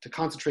everything, to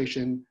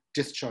concentration,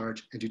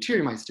 discharge, and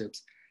deuterium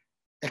isotopes,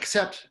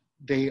 except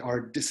they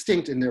are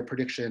distinct in their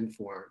prediction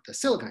for the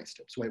silicon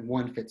isotopes, right?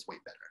 One fits way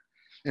better.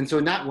 And so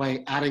in that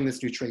way, adding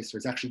this new tracer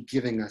is actually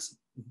giving us,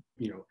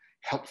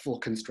 helpful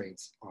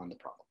constraints on the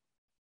problem.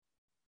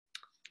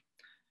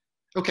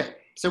 Okay,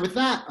 so with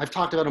that, I've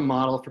talked about a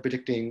model for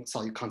predicting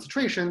solute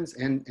concentrations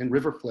and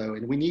river flow,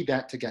 and we need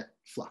that to get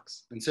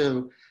flux. And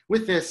so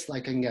with this, I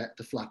can get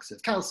the flux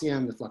of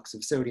calcium, the flux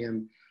of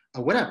sodium,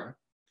 whatever.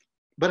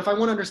 But if I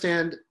want to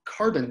understand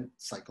carbon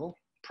cycle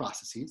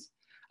processes,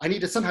 I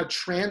need to somehow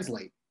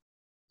translate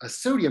a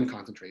sodium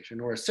concentration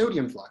or a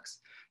sodium flux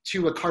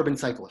to a carbon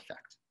cycle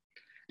effect.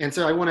 And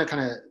so I want to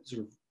kind of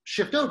sort of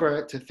shift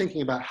over to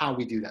thinking about how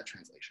we do that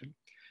translation.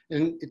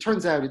 And it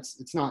turns out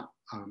it's not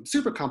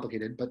super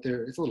complicated, but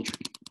it's a little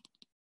tricky.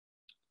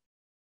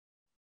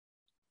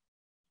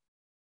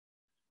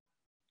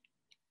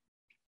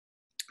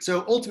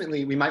 So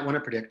ultimately, we might want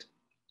to predict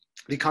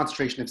the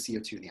concentration of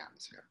CO2 in the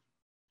atmosphere.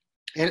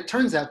 And it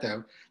turns out,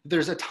 though,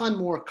 there's a ton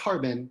more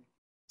carbon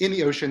in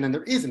the ocean than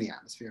there is in the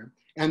atmosphere,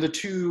 and the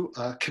two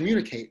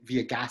communicate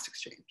via gas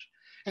exchange.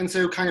 And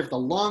so kind of the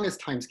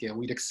longest timescale,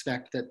 we'd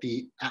expect that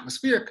the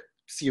atmospheric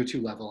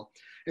CO2 level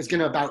is going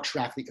to about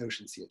track the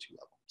ocean CO2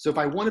 level. So if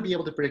I want to be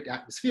able to predict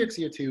atmospheric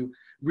CO2,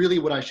 really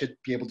what I should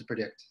be able to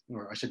predict,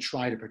 or I should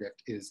try to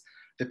predict, is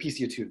the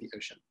PCO2 of the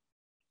ocean.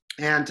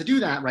 And to do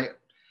that, right,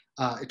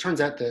 it turns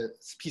out the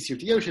PCO of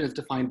the ocean is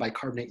defined by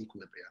carbonate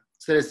equilibria.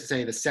 So that is to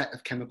say the set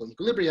of chemical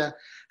equilibria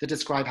that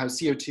describe how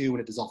CO2, when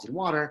it dissolves in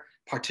water,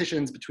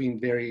 partitions between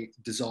various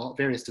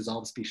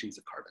dissolved species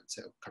of carbon.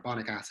 So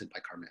carbonic acid,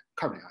 bicarbonate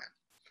ion.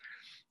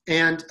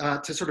 And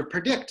to sort of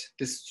predict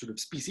this sort of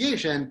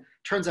speciation,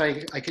 turns out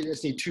I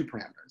just need two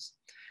parameters.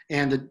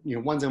 And the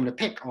ones I'm going to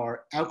pick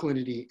are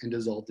alkalinity and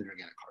dissolved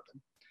inorganic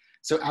carbon.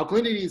 So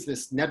alkalinity is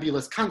this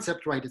nebulous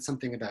concept, right? It's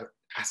something about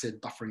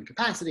acid buffering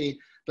capacity.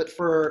 But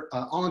for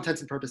all intents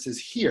and purposes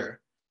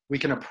here, we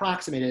can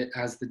approximate it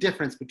as the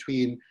difference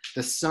between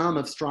the sum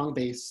of strong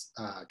base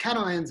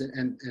cations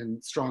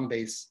and strong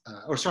base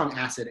or strong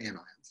acid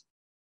anions.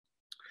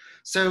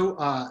 So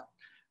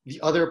the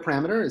other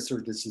parameter is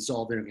sort of this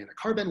dissolved inorganic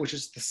carbon, which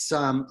is the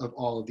sum of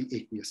all of the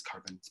aqueous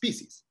carbon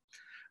species.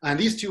 And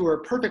these two are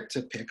perfect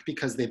to pick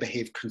because they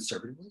behave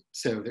conservatively.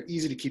 So they're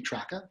easy to keep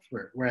track of,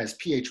 whereas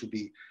pH would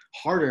be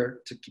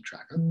harder to keep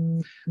track of.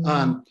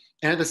 And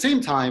at the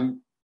same time,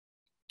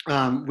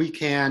 we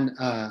can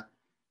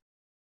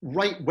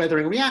write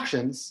weathering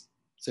reactions,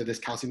 so this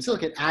calcium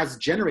silicate, as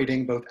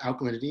generating both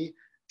alkalinity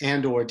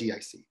and or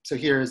DIC. So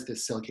here's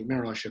this silicate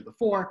mineral I showed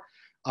before,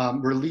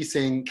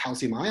 releasing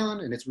calcium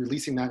ion, and it's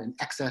releasing that in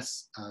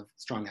excess of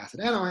strong acid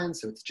anions,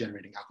 so it's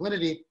generating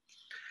alkalinity.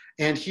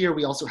 And here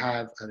we also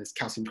have this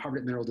calcium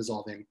carbonate mineral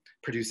dissolving,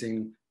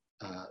 producing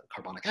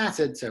carbonic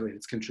acid, so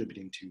it's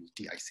contributing to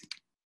DIC.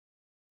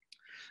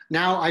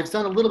 Now, I've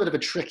done a little bit of a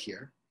trick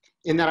here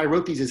in that I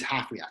wrote these as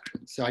half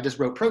reactions. So I just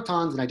wrote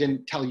protons and I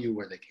didn't tell you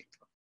where they came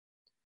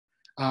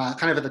from.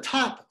 Kind of at the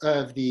top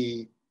of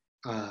the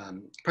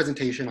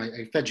presentation,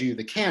 I fed you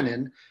the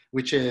canon,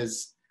 which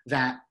is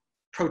that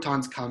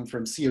protons come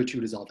from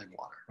CO2 dissolving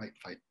water, right?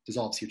 If I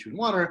dissolve CO2 in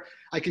water,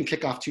 I can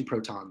kick off 2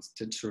 protons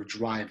to sort of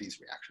drive these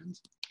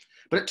reactions.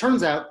 But it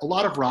turns out a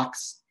lot of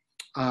rocks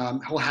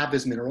will have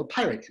this mineral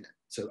pyrite in it,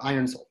 so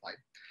iron sulfide.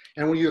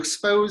 And when you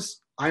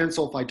expose iron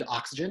sulfide to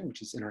oxygen,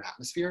 which is in our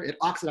atmosphere, it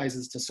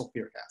oxidizes to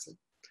sulfuric acid.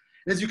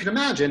 And as you can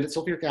imagine,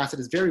 sulfuric acid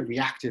is very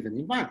reactive in the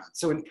environment.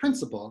 So in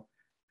principle,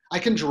 I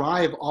can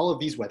drive all of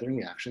these weathering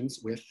reactions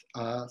with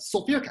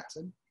sulfuric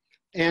acid.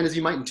 And as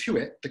you might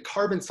intuit, the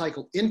carbon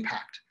cycle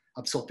impact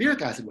of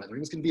sulfuric acid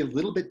weathering is going to be a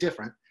little bit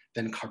different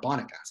than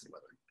carbonic acid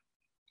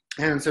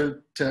weathering. And so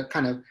to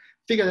kind of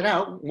figure that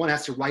out, one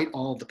has to write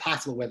all of the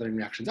possible weathering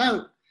reactions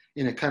out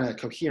in a kind of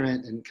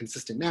coherent and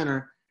consistent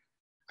manner.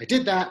 I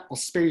did that. I'll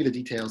spare you the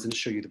details and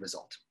show you the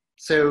result.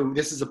 So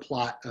this is a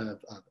plot of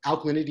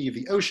alkalinity of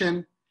the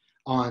ocean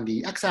on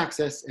the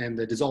x-axis and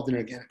the dissolved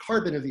inorganic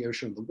carbon of the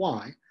ocean on the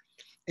y.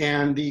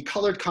 And the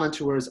colored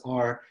contours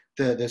are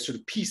the sort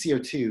of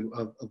PCO2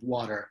 of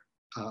water,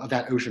 of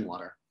that ocean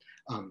water,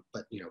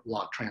 but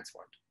log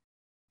transformed.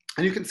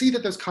 And you can see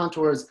that those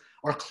contours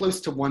are close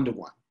to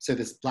 1-to-1. So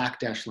this black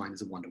dashed line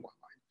is a 1-to-1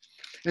 line.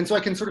 And so I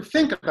can sort of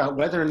think about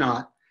whether or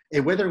not a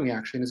weathering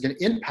reaction is going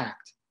to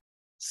impact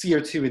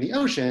CO2 in the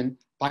ocean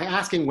by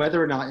asking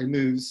whether or not it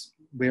moves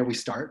where we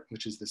start,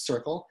 which is this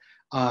circle,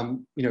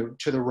 to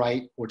the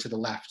right or to the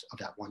left of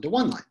that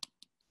 1-to-1 line.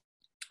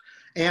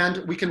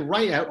 And we can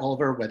write out all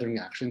of our weathering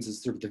reactions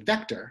as sort of the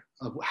vector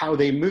of how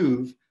they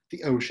move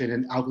the ocean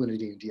in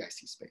alkalinity and DIC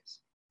space.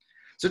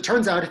 So it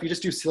turns out if you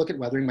just do silicate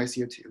weathering by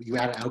CO2, you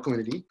add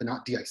alkalinity, but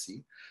not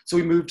DIC. So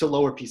we move to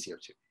lower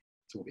PCO2.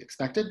 So what we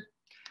expected.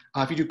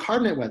 If you do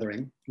carbonate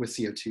weathering with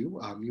CO2,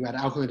 you add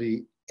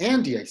alkalinity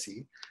and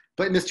DIC,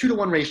 but in this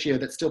 2-to-1 ratio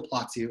that still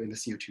plots you in the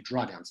CO2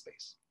 drawdown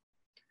space.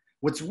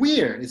 What's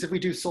weird is if we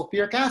do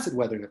sulfuric acid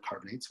weathering of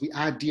carbonates, we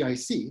add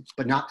DIC,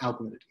 but not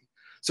alkalinity.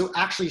 So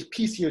actually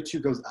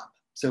PCO2 goes up.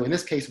 So in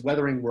this case,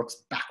 weathering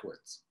works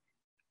backwards.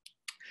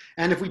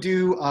 And if we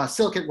do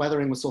silicate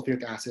weathering with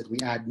sulfuric acid, we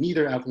add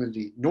neither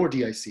alkalinity nor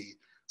DIC,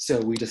 so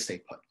we just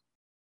stay put.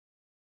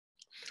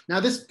 Now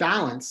this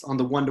balance on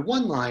the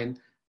 1-to-1 line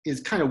is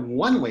kind of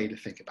one way to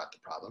think about the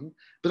problem,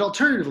 but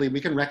alternatively,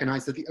 we can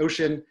recognize that the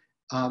ocean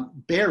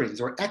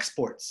buries or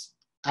exports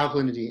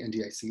alkalinity and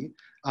DIC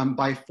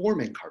by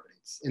forming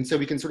carbonates. And so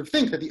we can sort of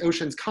think that the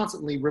ocean's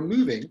constantly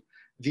removing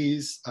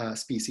these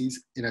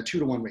species in a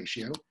 2-to-1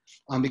 ratio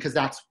because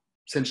that's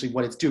essentially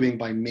what it's doing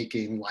by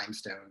making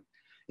limestone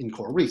in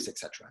coral reefs,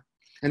 etc.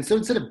 And so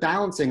instead of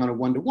balancing on a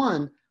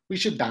 1-to-1, we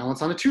should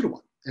balance on a 2-to-1.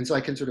 And so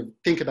I can sort of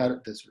think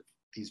about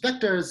these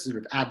vectors, sort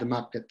of add them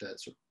up, get the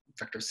sort of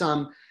vector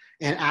sum,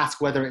 and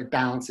ask whether it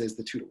balances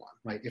the 2-to-1,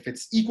 right? If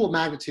it's equal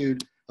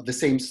magnitude of the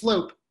same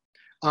slope,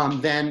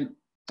 then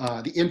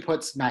the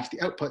inputs match the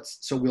outputs,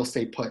 so we'll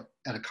stay put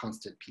at a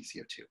constant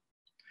PCO2.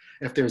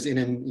 If there's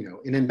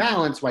an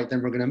imbalance, right,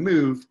 then we're gonna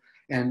move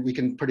and we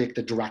can predict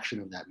the direction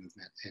of that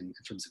movement in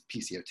terms of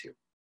PCO2.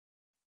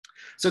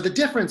 So the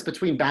difference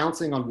between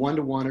balancing on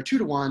 1-to-1 or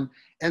 2-to-1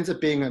 ends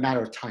up being a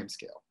matter of time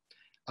scale.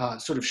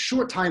 Sort of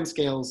short time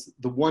scales,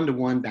 the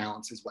 1-to-1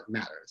 balance is what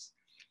matters.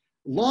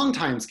 Long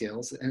time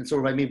scales, and so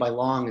what I mean by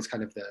long is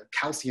kind of the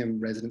calcium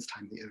residence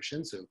time in the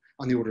ocean, so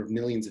on the order of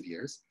millions of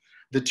years,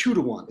 the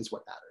 2-to-1 is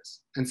what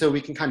matters. And so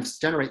we can kind of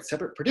generate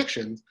separate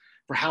predictions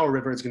for how a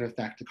river is going to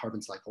affect the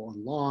carbon cycle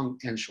on long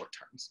and short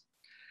terms.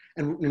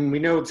 And we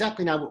know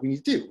exactly now what we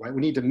need to do, right?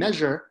 We need to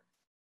measure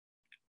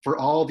for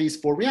all these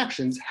 4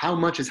 reactions how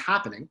much is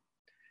happening,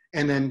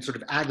 and then sort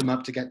of add them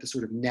up to get the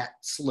sort of net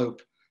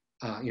slope,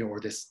 or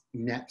this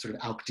net sort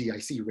of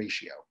alk-DIC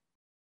ratio.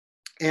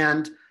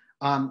 And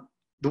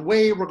the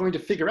way we're going to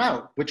figure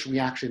out which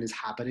reaction is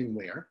happening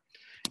where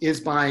is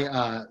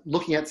by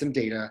looking at some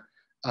data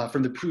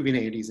from the Peruvian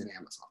Andes in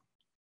Amazon.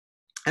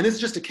 And this is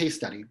just a case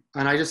study.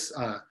 And I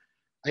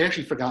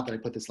actually forgot that I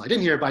put this slide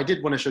in here, but I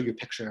did want to show you a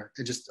picture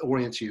and just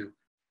orient you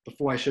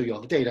before I show you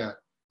all the data.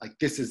 Like,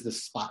 this is the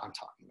spot I'm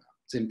talking about.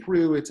 It's in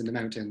Peru, it's in the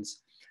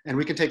mountains. And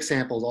we can take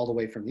samples all the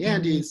way from the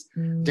Andes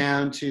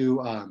down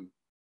to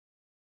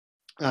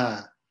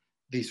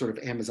the sort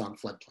of Amazon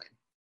floodplain.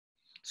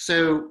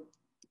 So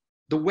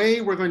the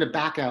way we're going to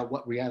back out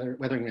what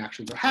weathering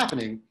reactions are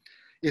happening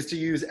is to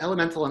use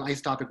elemental and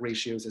isotopic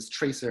ratios as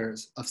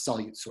tracers of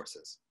solute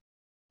sources.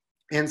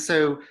 And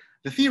so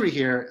the theory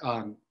here,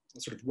 I'll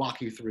sort of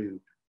walk you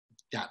through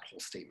that whole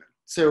statement.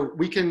 So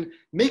we can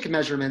make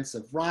measurements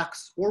of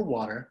rocks or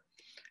water,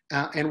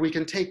 and we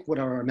can take what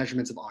are our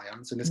measurements of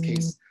ions, in this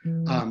case,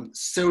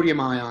 sodium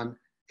ion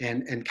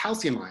and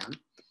calcium ion,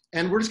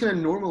 And we're just going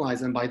to normalize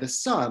them by the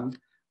sum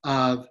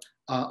of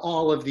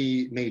all of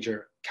the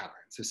major cations,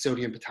 so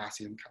sodium,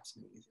 potassium,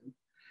 calcium, magnesium.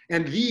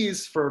 And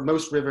these, for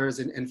most rivers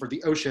and for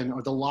the ocean,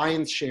 are the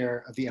lion's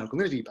share of the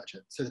alkalinity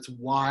budget. So that's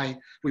why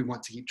we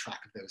want to keep track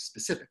of those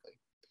specifically.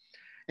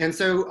 And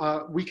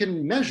so we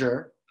can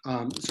measure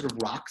sort of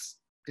rocks.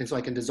 And so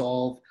I can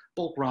dissolve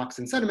bulk rocks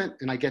in sediment,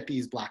 and I get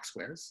these black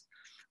squares.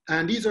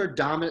 And these are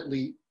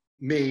dominantly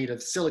made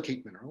of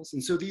silicate minerals.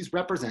 And so these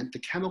represent the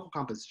chemical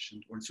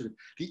composition, or sort of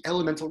the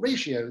elemental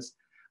ratios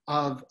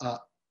of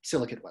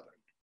silicate weathering.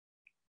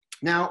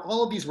 Now,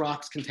 all of these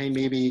rocks contain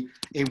maybe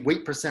a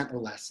weight % or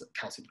less of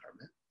calcium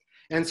carbonate.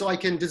 And so I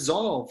can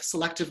dissolve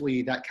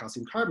selectively that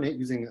calcium carbonate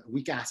using a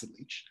weak acid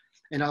leach,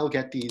 and I'll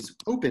get these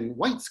open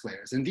white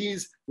squares. And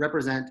these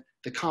represent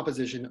the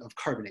composition of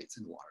carbonates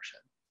in the watershed.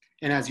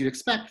 And as you'd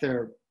expect,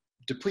 they're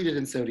depleted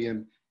in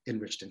sodium,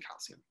 enriched in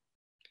calcium.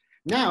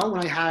 Now,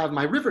 when I have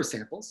my river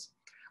samples,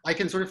 I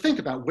can sort of think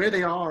about where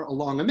they are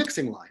along a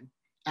mixing line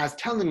as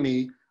telling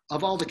me,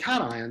 of all the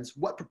cations,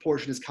 what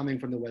proportion is coming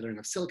from the weathering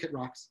of silicate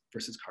rocks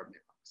versus carbonate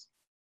rocks.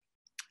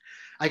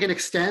 I can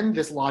extend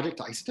this logic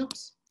to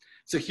isotopes.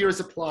 So here's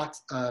a plot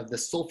of the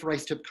sulfur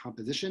isotope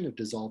composition of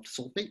dissolved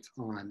sulfate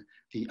on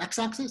the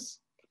x-axis.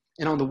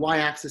 And on the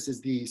y-axis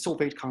is the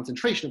sulfate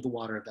concentration of the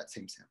water of that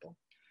same sample.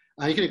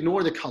 You can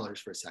ignore the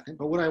colors for a second,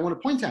 but what I want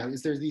to point out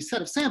is there's these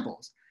set of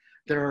samples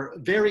that are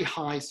very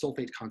high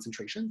sulfate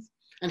concentrations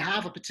and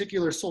have a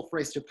particular sulfur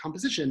isotope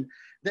composition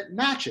that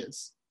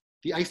matches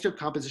the isotope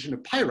composition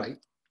of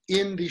pyrite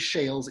in the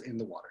shales in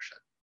the watershed.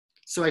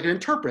 So I can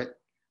interpret,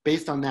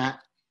 based on that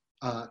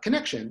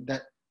connection,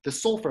 that the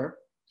sulfur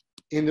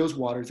in those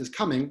waters is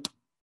coming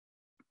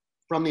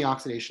from the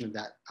oxidation of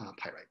that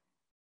pyrite.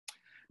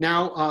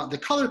 Now, the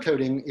color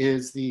coding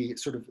is the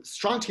sort of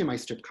strontium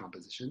isotope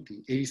composition,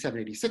 the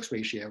 87-86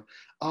 ratio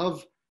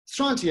of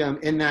strontium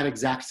in that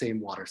exact same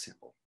water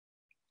sample.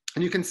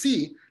 And you can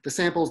see the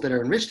samples that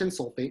are enriched in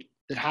sulfate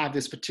that have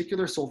this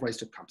particular sulfur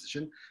isotope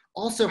composition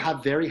also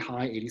have very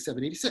high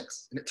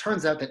 87-86. And it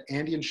turns out that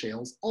Andean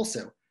shales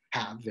also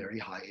have very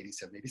high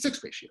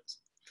 87-86 ratios.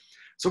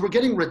 So we're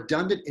getting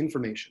redundant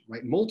information,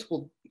 right?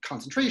 Multiple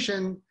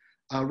concentration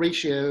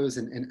ratios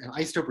and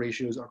isotope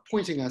ratios are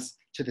pointing us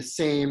to the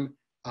same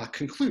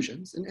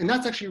conclusions. And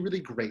that's actually really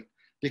great,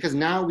 because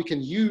now we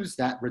can use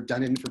that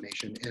redundant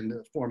information in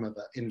the form of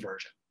an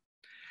inversion.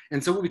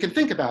 And so what we can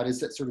think about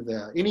is that sort of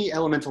any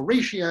elemental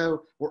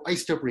ratio or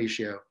isotope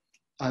ratio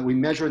we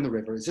measure in the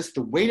river is just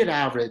the weighted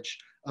average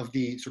of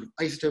the sort of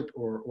isotope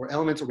or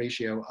elemental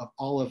ratio of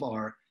all of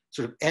our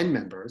sort of N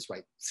members,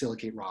 right?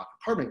 Silicate rock,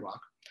 carbonate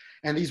rock.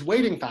 And these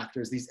weighting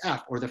factors, these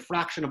F, or the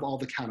fraction of all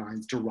the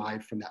cations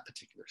derived from that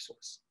particular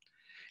source.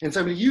 And so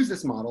I'm going to use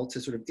this model to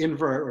sort of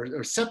invert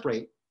or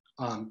separate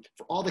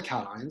for all the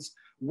cations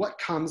what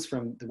comes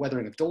from the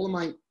weathering of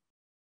dolomite,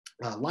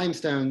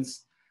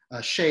 limestones,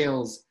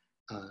 shales,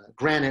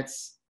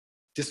 granites,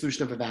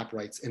 dissolution of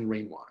evaporites, and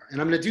rainwater.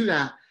 And I'm going to do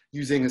that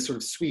using a sort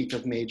of suite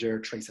of major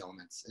trace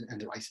elements and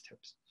their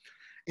isotopes.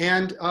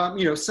 And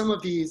you know, some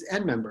of these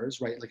N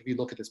members, right, like if you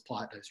look at this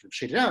plot that I sort of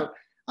shaded out,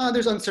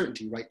 there's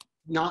uncertainty, right?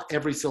 Not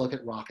every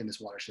silicate rock in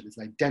this watershed is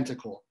an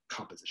identical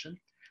composition.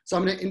 So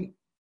I'm going to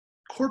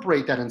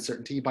incorporate that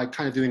uncertainty by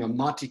kind of doing a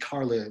Monte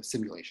Carlo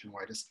simulation,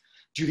 where I just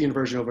do the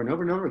inversion over and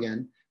over and over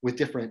again with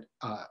different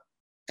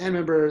N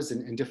members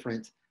and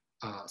different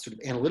sort of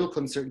analytical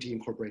uncertainty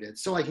incorporated,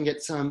 so I can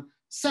get some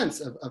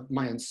sense of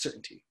my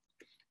uncertainty.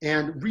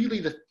 And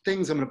really the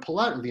things I'm going to pull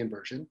out of the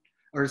inversion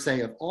are to say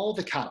of all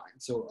the cations,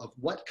 so of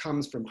what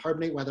comes from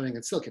carbonate weathering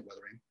and silicate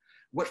weathering,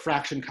 what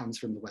fraction comes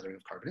from the weathering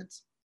of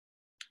carbonates,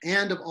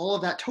 and of all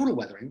of that total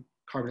weathering,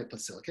 carbonate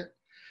plus silicate,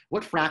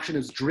 what fraction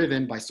is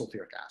driven by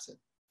sulfuric acid.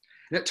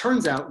 And it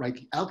turns out, right,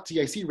 the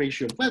ALK-DIC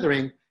ratio of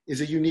weathering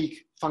is a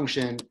unique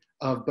function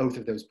of both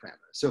of those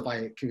parameters. So if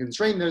I can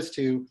constrain those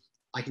two,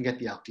 I can get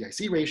the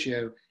ALK-DIC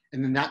ratio,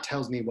 and then that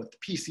tells me what the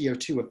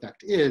PCO2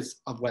 effect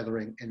is of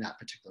weathering in that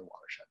particular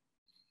watershed.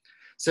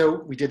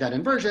 So we did that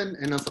inversion,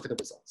 and let's look at the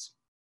results.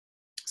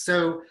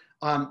 So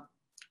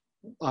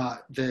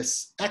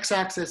this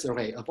x-axis,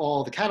 okay, of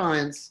all the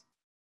cations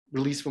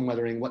released from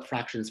weathering, what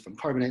fraction is from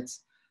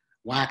carbonates,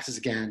 y-axis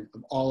again,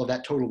 of all of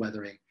that total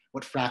weathering,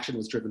 what fraction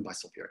was driven by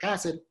sulfuric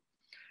acid.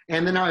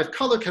 And then now I've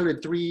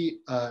color-coded three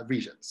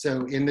regions.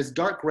 So in this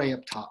dark gray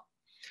up top,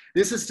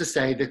 this is to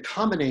say the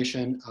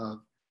combination of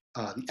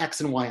the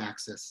x and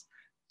y-axis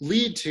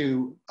lead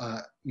to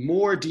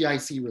more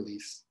DIC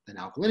release than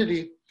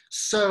alkalinity,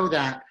 so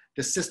that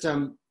the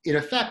system, in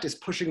effect, is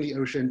pushing the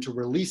ocean to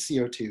release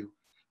CO2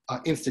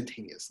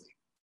 instantaneously.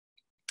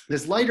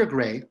 This lighter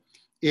gray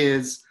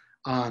is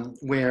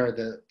where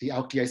the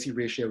ALK-DIC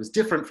ratio is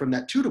different from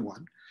that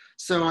 2-to-1.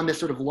 So on this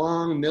sort of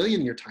long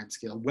million-year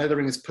timescale,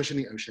 weathering is pushing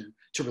the ocean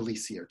to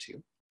release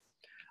CO2.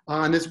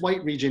 And this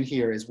white region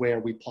here is where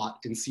we plot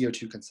in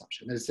CO2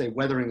 consumption. That is to say,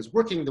 weathering is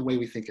working the way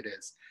we think it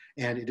is,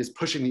 and it is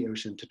pushing the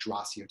ocean to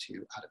draw CO2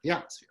 out of the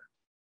atmosphere.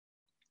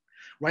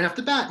 Right off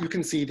the bat, you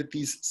can see that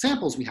these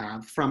samples we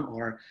have from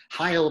our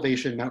high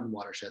elevation mountain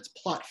watersheds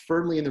plot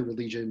firmly in the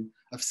region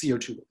of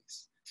CO2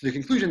 release. So the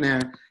conclusion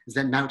there is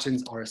that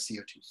mountains are a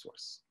CO2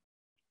 source.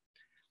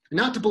 And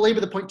not to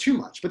belabor the point too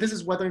much, but this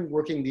is weathering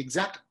working the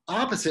exact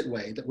opposite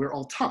way that we're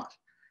all taught.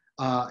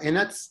 And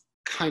that's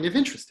kind of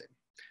interesting.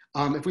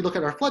 If we look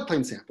at our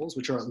floodplain samples,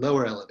 which are at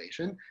lower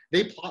elevation,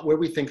 they plot where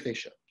we think they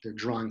should. They're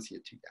drawing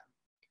CO2 down.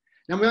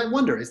 Now we might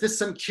wonder, is this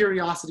some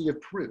curiosity of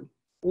Peru,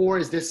 or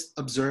is this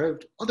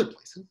observed other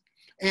places?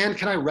 And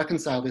can I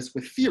reconcile this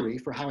with theory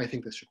for how I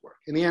think this should work?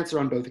 And the answer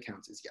on both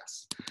accounts is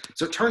yes.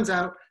 So it turns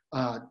out,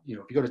 if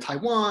you go to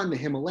Taiwan, the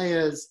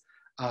Himalayas,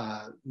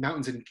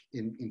 mountains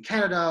in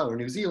Canada or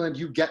New Zealand,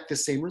 you get the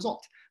same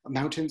result.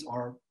 Mountains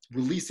are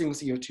releasing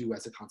CO2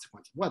 as a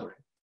consequence of weathering.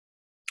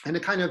 And to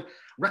kind of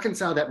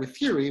reconcile that with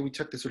theory, we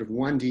took the sort of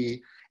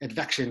 1D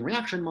advection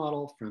reaction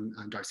model from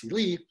Darcy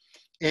Lee,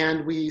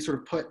 and we sort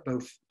of put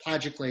both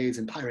plagioclase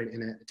and pyrite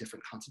in it at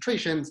different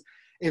concentrations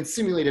and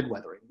simulated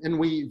weathering. And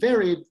we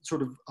varied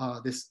sort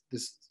of this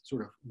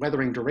sort of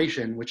weathering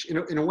duration, which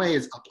in a way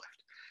is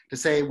uplift, to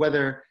say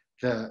whether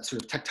the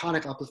sort of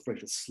tectonic uplift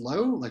rate is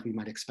slow, like we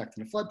might expect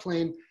in a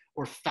floodplain,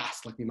 or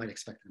fast, like we might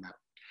expect in a mountain.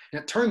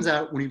 And it turns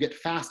out when you get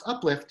fast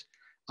uplift,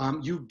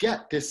 you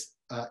get this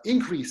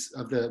increase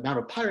of the amount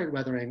of pyrite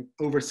weathering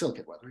over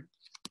silicate weathering.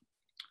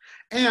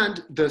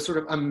 And the sort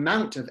of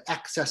amount of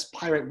excess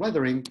pyrite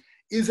weathering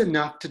is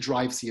enough to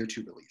drive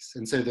CO2 release.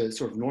 And so the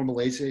sort of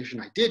normalization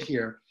I did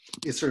here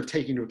is sort of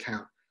taking into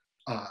account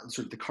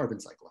sort of the carbon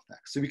cycle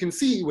effects. So we can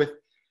see with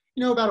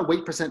about a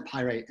weight percent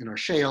pyrite in our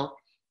shale,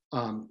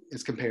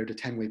 as compared to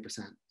 10 weight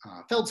percent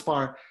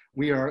feldspar,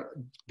 we are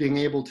being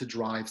able to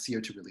drive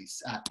CO2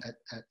 release at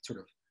sort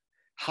of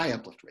high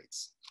uplift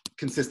rates,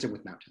 consistent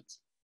with mountains.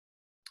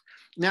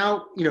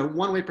 Now,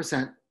 1 weight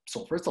percent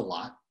sulfur, it's a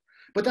lot,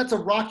 but that's a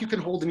rock you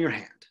can hold in your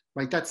hand,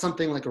 right? That's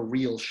something like a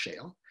real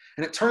shale.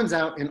 And it turns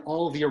out in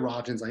all of the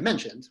erogens I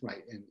mentioned,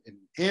 right, in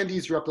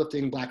Andes, you're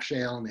uplifting black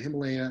shale, in the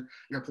Himalaya,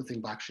 you're uplifting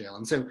black shale,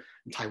 and so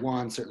in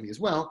Taiwan certainly as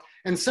well.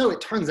 And so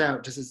it turns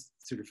out, just as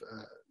sort of,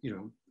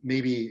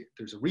 maybe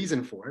there's a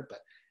reason for it, but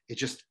it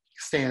just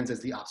stands as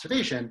the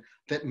observation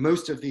that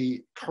most of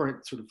the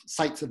current sort of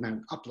sites of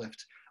mountain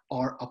uplift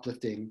are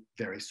uplifting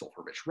very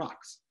sulfur-rich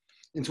rocks.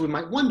 And so we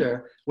might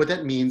wonder what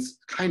that means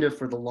kind of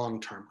for the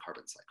long-term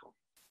carbon cycle.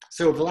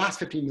 So over the last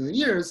 15 million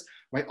years,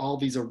 right, all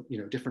these are,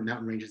 different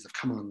mountain ranges have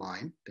come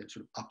online, they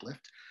sort of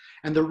uplift.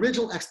 And the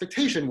original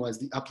expectation was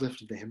the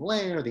uplift of the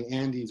Himalaya or the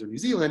Andes or New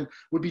Zealand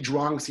would be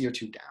drawing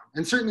CO2 down.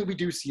 And certainly we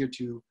do see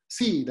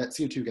that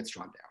CO2 gets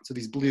drawn down. So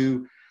these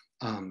blue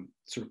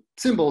sort of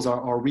symbols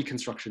are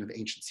reconstruction of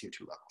ancient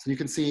CO2 levels. And you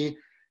can see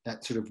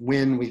that sort of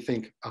when we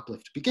think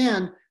uplift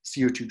began,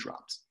 CO2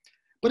 drops.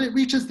 But it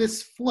reaches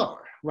this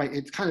floor, right?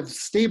 It kind of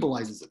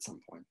stabilizes at some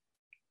point.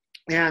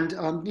 And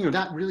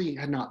that really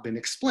had not been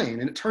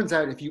explained. And it turns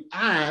out if you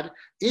add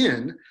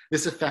in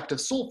this effect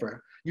of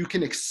sulfur, you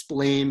can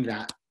explain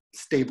that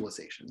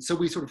stabilization. So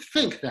we sort of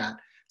think that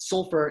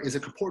sulfur is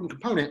an important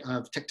component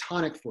of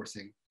tectonic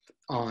forcing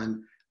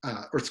on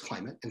Earth's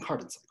climate and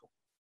carbon cycle.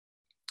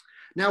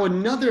 Now,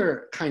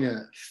 another kind of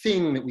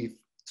thing that we've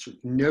sort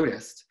of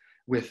noticed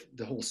with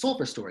the whole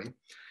sulfur story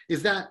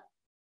is that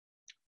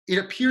it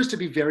appears to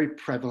be very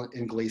prevalent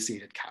in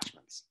glaciated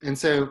catchments. And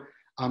so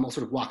I'll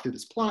sort of walk through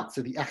this plot.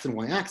 So the X and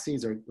Y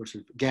axes are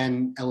sort of,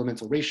 again,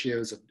 elemental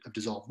ratios of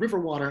dissolved river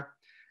water.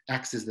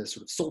 X is the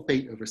sort of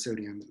sulfate over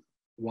sodium,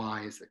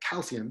 Y is the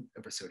calcium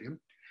over sodium.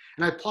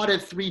 And I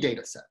plotted 3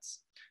 data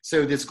sets.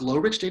 So this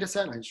glow-rich data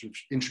set, I sort of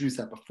introduced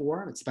that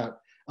before. It's about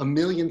 1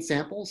 million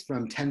samples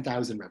from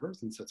 10,000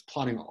 rivers, and so it's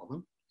plotting all of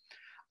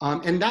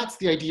them. And that's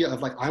the idea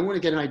of I want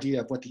to get an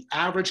idea of what the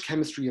average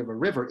chemistry of a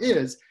river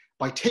is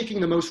by taking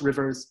the most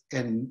rivers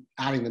and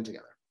adding them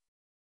together.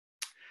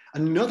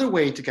 Another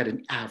way to get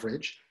an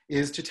average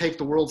is to take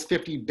the world's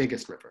 50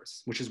 biggest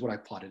rivers, which is what I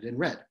plotted in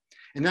red.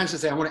 And that's to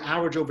say I want to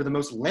average over the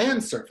most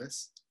land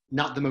surface,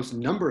 not the most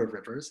number of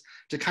rivers,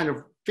 to kind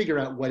of figure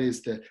out what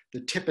is the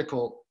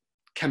typical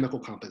chemical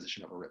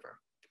composition of a river.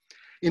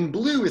 In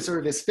blue is sort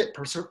of this fit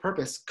for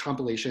purpose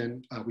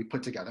compilation we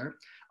put together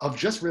of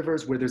just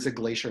rivers where there's a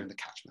glacier in the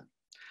catchment.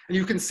 And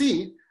you can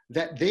see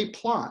that they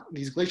plot,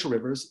 these glacial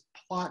rivers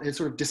plot in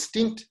sort of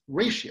distinct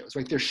ratios,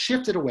 right? They're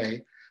shifted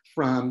away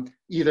from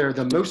either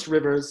the most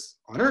rivers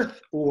on Earth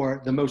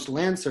or the most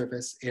land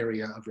surface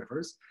area of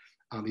rivers,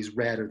 these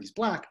red or these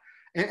black.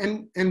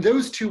 And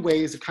those 2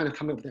 ways of kind of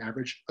coming up with an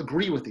average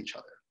agree with each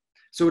other.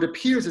 So it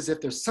appears as if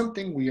there's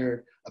something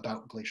weird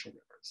about glacial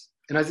rivers.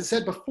 And as I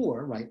said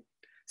before, right,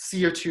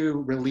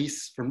 CO2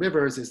 release from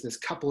rivers is this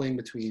coupling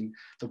between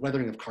the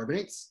weathering of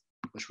carbonates,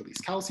 which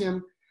release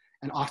calcium,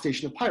 and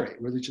oxidation of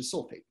pyrite, which releases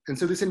sulfate. And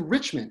so this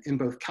enrichment in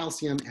both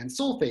calcium and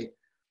sulfate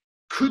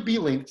could be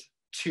linked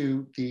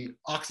to the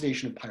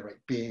oxidation of pyrite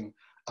being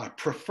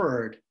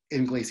preferred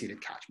in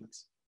glaciated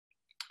catchments.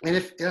 And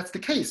if that's the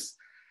case,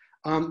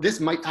 this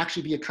might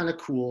actually be a kind of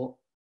cool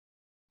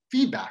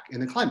feedback in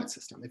the climate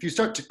system. If you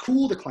start to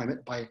cool the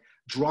climate by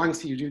drawing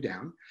CO2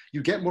 down,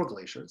 you get more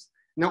glaciers.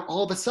 Now,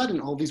 all of a sudden,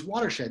 all these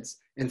watersheds,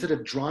 instead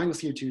of drawing the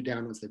CO2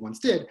 down as they once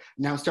did,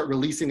 now start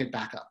releasing it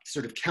back up to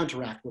sort of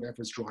counteract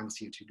whatever's drawing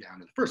CO2 down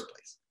in the first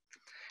place.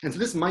 And so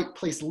this might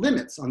place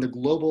limits on the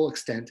global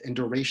extent and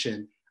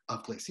duration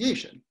of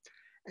glaciation.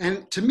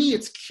 And to me,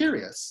 it's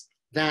curious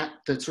that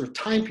the sort of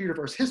time period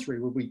of Earth's history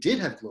where we did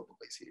have global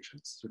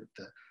glaciations, sort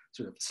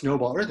of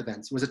snowball Earth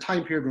events, was a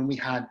time period when we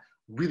had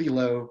really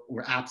low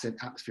or absent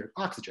atmospheric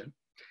oxygen.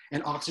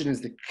 And oxygen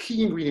is the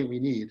key ingredient we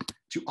need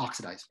to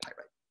oxidize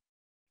pyrite.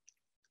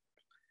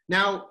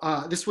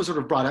 Now, this was sort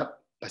of brought up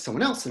by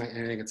someone else, and I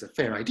think it's a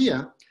fair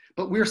idea,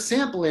 but we're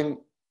sampling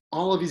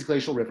all of these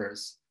glacial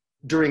rivers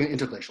during an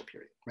interglacial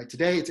period, right?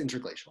 Today it's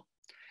interglacial.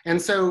 And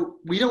so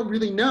we don't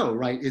really know,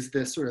 right, is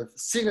the sort of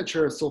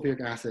signature of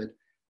sulfuric acid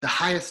the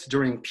highest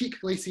during peak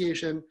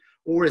glaciation,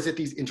 or is it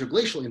these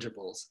interglacial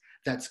intervals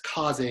that's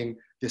causing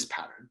this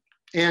pattern?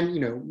 And,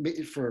 you know,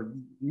 for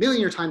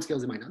million-year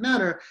timescales, it might not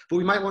matter, but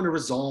we might want to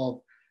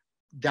resolve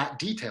that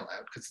detail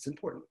out because it's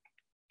important.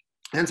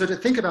 And so to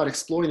think about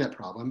exploring that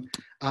problem,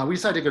 we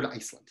decided to go to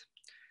Iceland.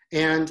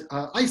 And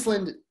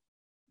Iceland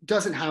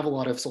doesn't have a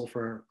lot of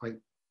sulfur, right?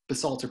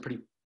 Basalts are pretty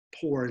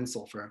poor in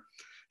sulfur.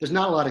 There's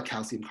not a lot of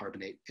calcium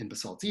carbonate in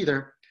basalts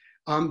either.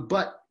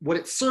 But what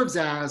it serves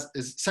as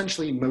is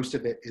essentially most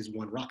of it is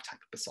one rock type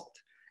of basalt.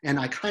 And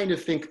I kind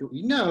of think that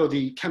we know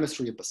the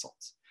chemistry of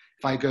basalts.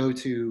 If I go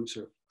to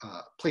sort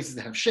of places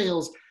that have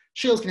shales,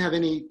 shales can have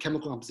any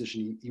chemical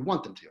composition you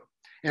want them to.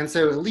 And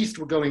so at least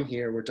we're going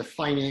here, we're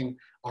defining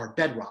our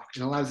bedrock,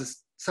 and allows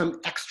us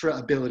some extra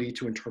ability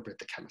to interpret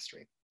the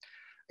chemistry.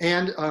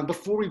 And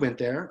before we went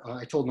there,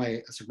 I told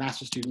my sort of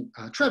master's student,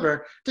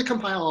 Trevor, to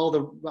compile all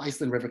the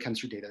Iceland river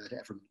chemistry data that had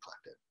ever been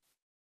collected.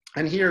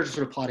 And here,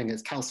 sort of plotting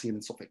as calcium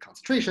and sulfate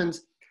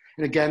concentrations,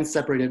 and again,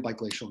 separated by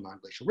glacial and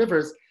non-glacial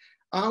rivers,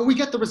 we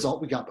get the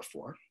result we got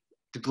before.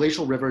 The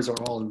glacial rivers are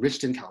all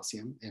enriched in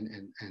calcium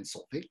and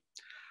sulfate.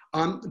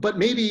 But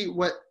maybe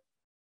what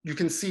you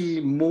can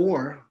see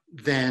more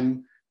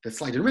than the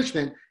slight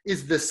enrichment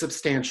is the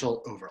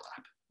substantial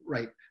overlap,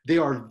 right? They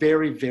are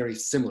very, very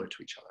similar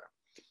to each other.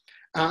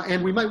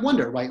 And we might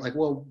wonder, right, like,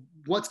 well,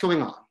 what's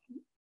going on?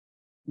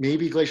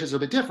 Maybe glaciers are a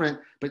bit different,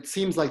 but it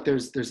seems like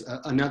there's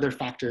another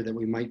factor that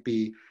we might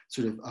be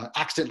sort of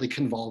accidentally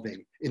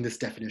convolving in this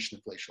definition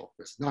of glacial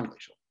versus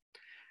non-glacial.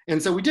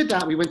 And so we did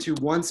that. We went to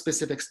one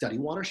specific study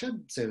watershed.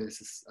 So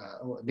this is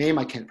a name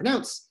I can't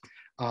pronounce,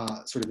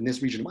 sort of in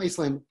this region of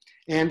Iceland.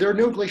 And there are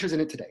no glaciers in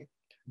it today,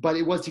 but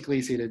it was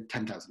deglaciated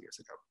 10,000 years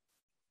ago.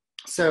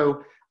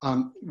 So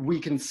we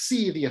can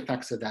see the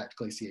effects of that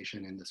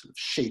glaciation in the sort of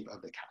shape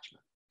of the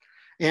catchment.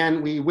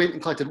 And we went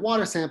and collected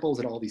water samples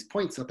at all these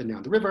points up and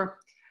down the river.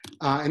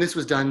 And this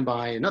was done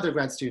by another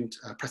grad student,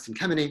 Preston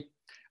Kemeny.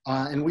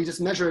 And we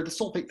just measured the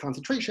sulfate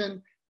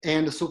concentration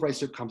and the sulfur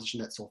isotope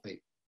composition of that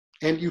sulfate.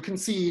 And you can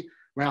see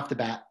right off the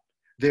bat,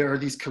 there are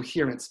these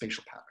coherent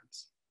spatial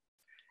patterns.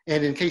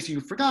 And in case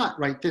you forgot,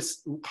 right,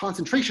 this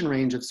concentration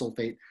range of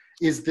sulfate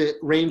is the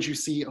range you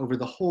see over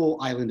the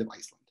whole island of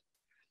Iceland,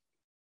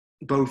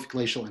 both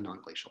glacial and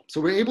non-glacial.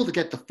 So we're able to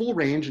get the full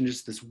range in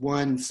just this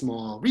one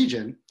small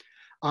region.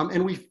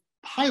 And we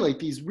highlight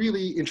these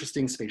really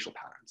interesting spatial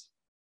patterns.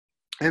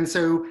 And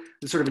so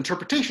the sort of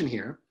interpretation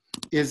here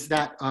is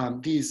that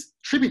these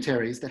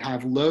tributaries that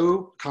have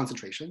low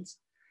concentrations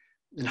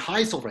and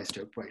high sulfur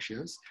isotope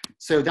ratios,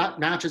 so that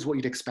matches what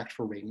you'd expect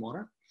for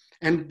rainwater.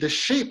 And the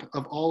shape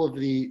of all of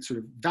the sort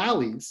of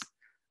valleys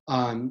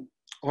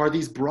are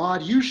these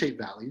broad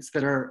U-shaped valleys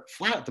that are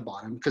flat at the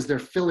bottom because they're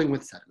filling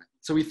with sediment.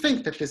 So we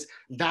think that this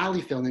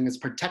valley filling is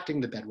protecting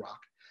the bedrock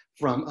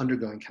from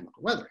undergoing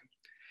chemical weathering.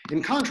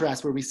 In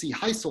contrast, where we see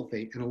high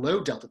sulfate and a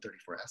low delta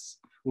 34S,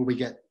 where we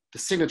get the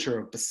signature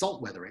of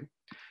basalt weathering,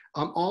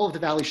 all of the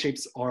valley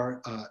shapes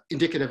are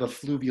indicative of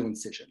fluvial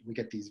incision. We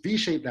get these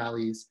V-shaped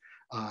valleys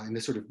and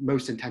the sort of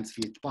most intense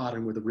V at the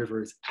bottom where the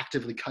river is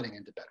actively cutting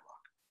into bedrock.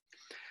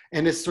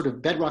 And this sort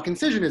of bedrock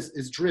incision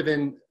is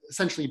driven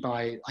essentially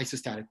by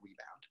isostatic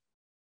rebound.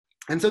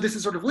 And so this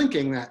is sort of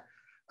linking that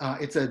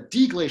it's a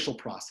deglacial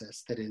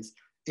process that is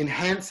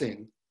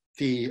enhancing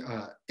the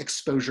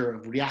exposure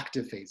of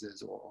reactive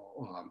phases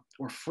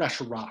or fresh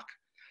rock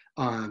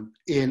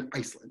in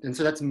Iceland. And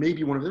so that's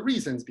maybe one of the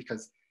reasons,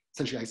 because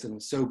essentially Iceland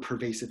was so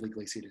pervasively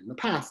glaciated in the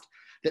past,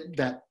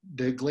 that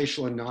the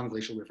glacial and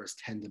non-glacial rivers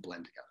tend to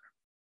blend together.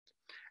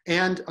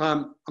 And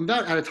I'm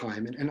about out of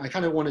time, and I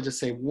kind of wanted to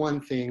say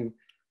one thing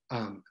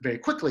very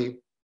quickly,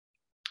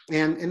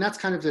 and that's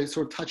kind of to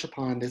sort of touch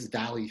upon this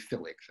valley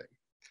filling thing.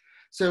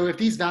 So if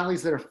these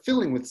valleys that are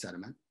filling with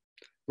sediment,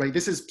 right,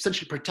 this is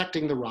essentially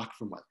protecting the rock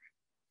from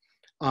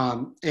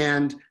weathering.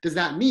 And does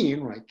that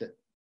mean, right, that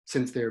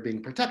since they're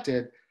being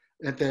protected,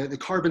 that the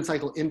carbon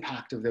cycle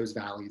impact of those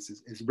valleys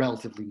is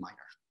relatively minor,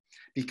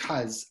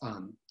 because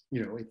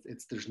you know,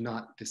 there's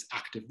not this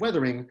active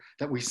weathering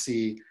that we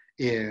see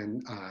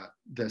in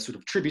the sort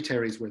of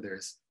tributaries where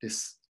there's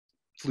this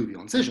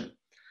fluvial incision.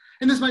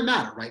 And this might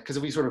matter, right? Because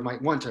we sort of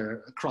might want to,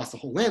 across the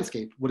whole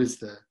landscape, what is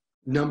the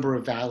number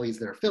of valleys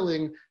that are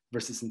filling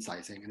versus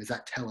incising, and does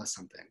that tell us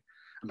something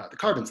about the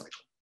carbon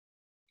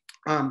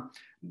cycle?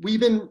 We've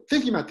been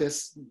thinking about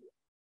this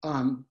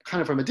kind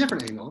of from a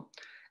different angle,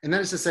 and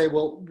that is to say,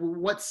 well,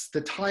 what's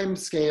the time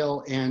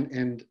scale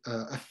and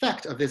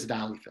effect of this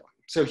valley filling?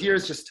 So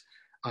here's just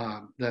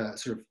the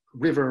sort of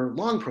river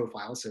long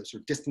profile, so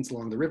sort of distance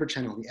along the river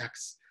channel on the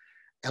X,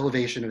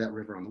 elevation of that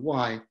river on the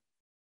Y.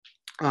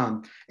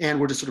 And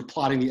we're just sort of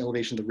plotting the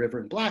elevation of the river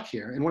in black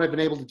here. And what I've been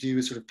able to do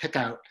is sort of pick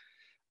out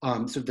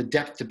sort of the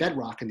depth to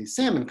bedrock in these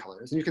salmon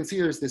colors. And you can see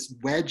there's this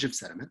wedge of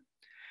sediment.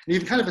 And you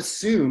can kind of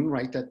assume,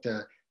 right,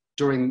 that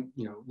during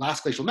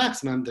last glacial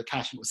maximum, the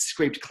catchment was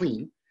scraped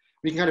clean.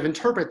 We can kind of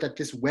interpret that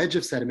this wedge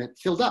of sediment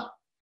filled up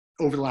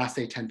over the last,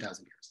 say,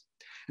 10,000 years.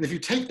 And if you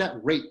take that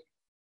rate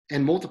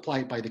and multiply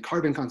it by the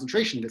carbon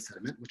concentration of this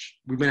sediment, which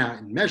we went out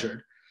and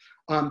measured,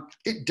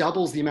 it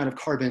doubles the amount of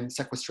carbon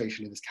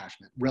sequestration in this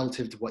catchment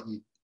relative to what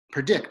you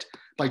predict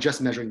by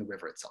just measuring the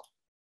river itself.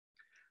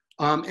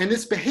 And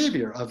this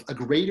behavior of a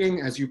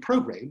grading as you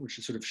prograde, which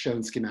is sort of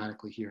shown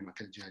schematically here in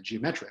kind of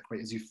geometric,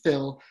 right? As you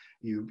fill,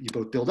 you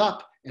both build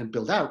up and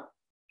build out.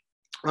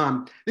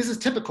 This is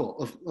typical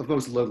of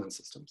most lowland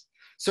systems.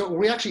 So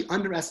we're actually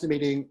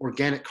underestimating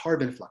organic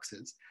carbon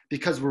fluxes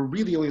because we're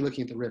really only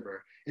looking at the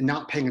river and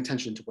not paying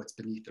attention to what's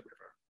beneath the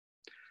river.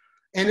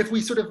 And if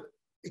we sort of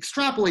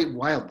extrapolate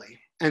wildly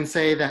and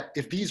say that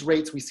if these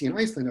rates we see in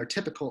Iceland are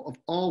typical of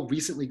all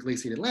recently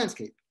glaciated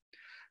landscape,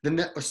 then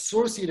the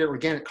associated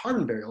organic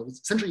carbon burial is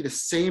essentially the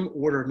same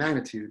order of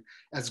magnitude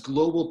as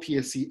global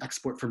PSC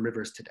export from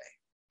rivers today.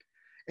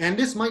 And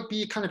this might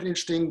be kind of an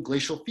interesting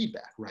glacial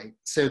feedback, right?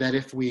 So that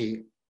if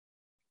we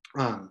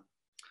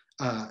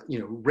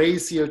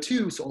raise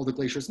CO2 so all the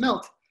glaciers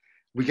melt,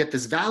 we get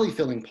this valley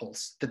filling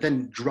pulse that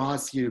then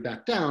draws CO2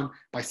 back down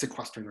by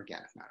sequestering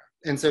organic matter.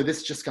 And so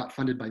this just got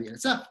funded by the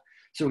NSF.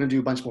 So we're gonna do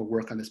a bunch more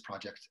work on this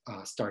project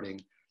starting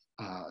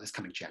this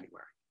coming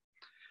January.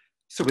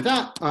 So with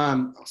that,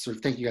 I'll sort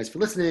of thank you guys for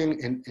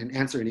listening and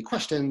answer any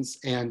questions.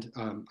 And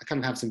I kind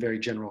of have some very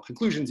general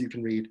conclusions you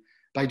can read,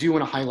 but I do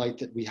wanna highlight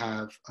that we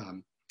have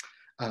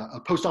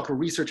a postdoctoral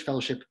research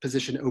fellowship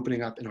position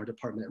opening up in our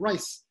department at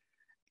Rice.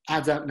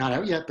 Ads out, not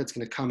out yet, but it's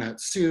gonna come out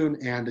soon,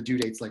 and the due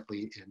date's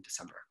likely in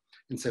December.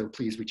 And so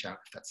please reach out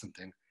if that's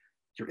something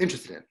you're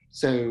interested in.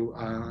 So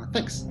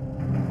thanks.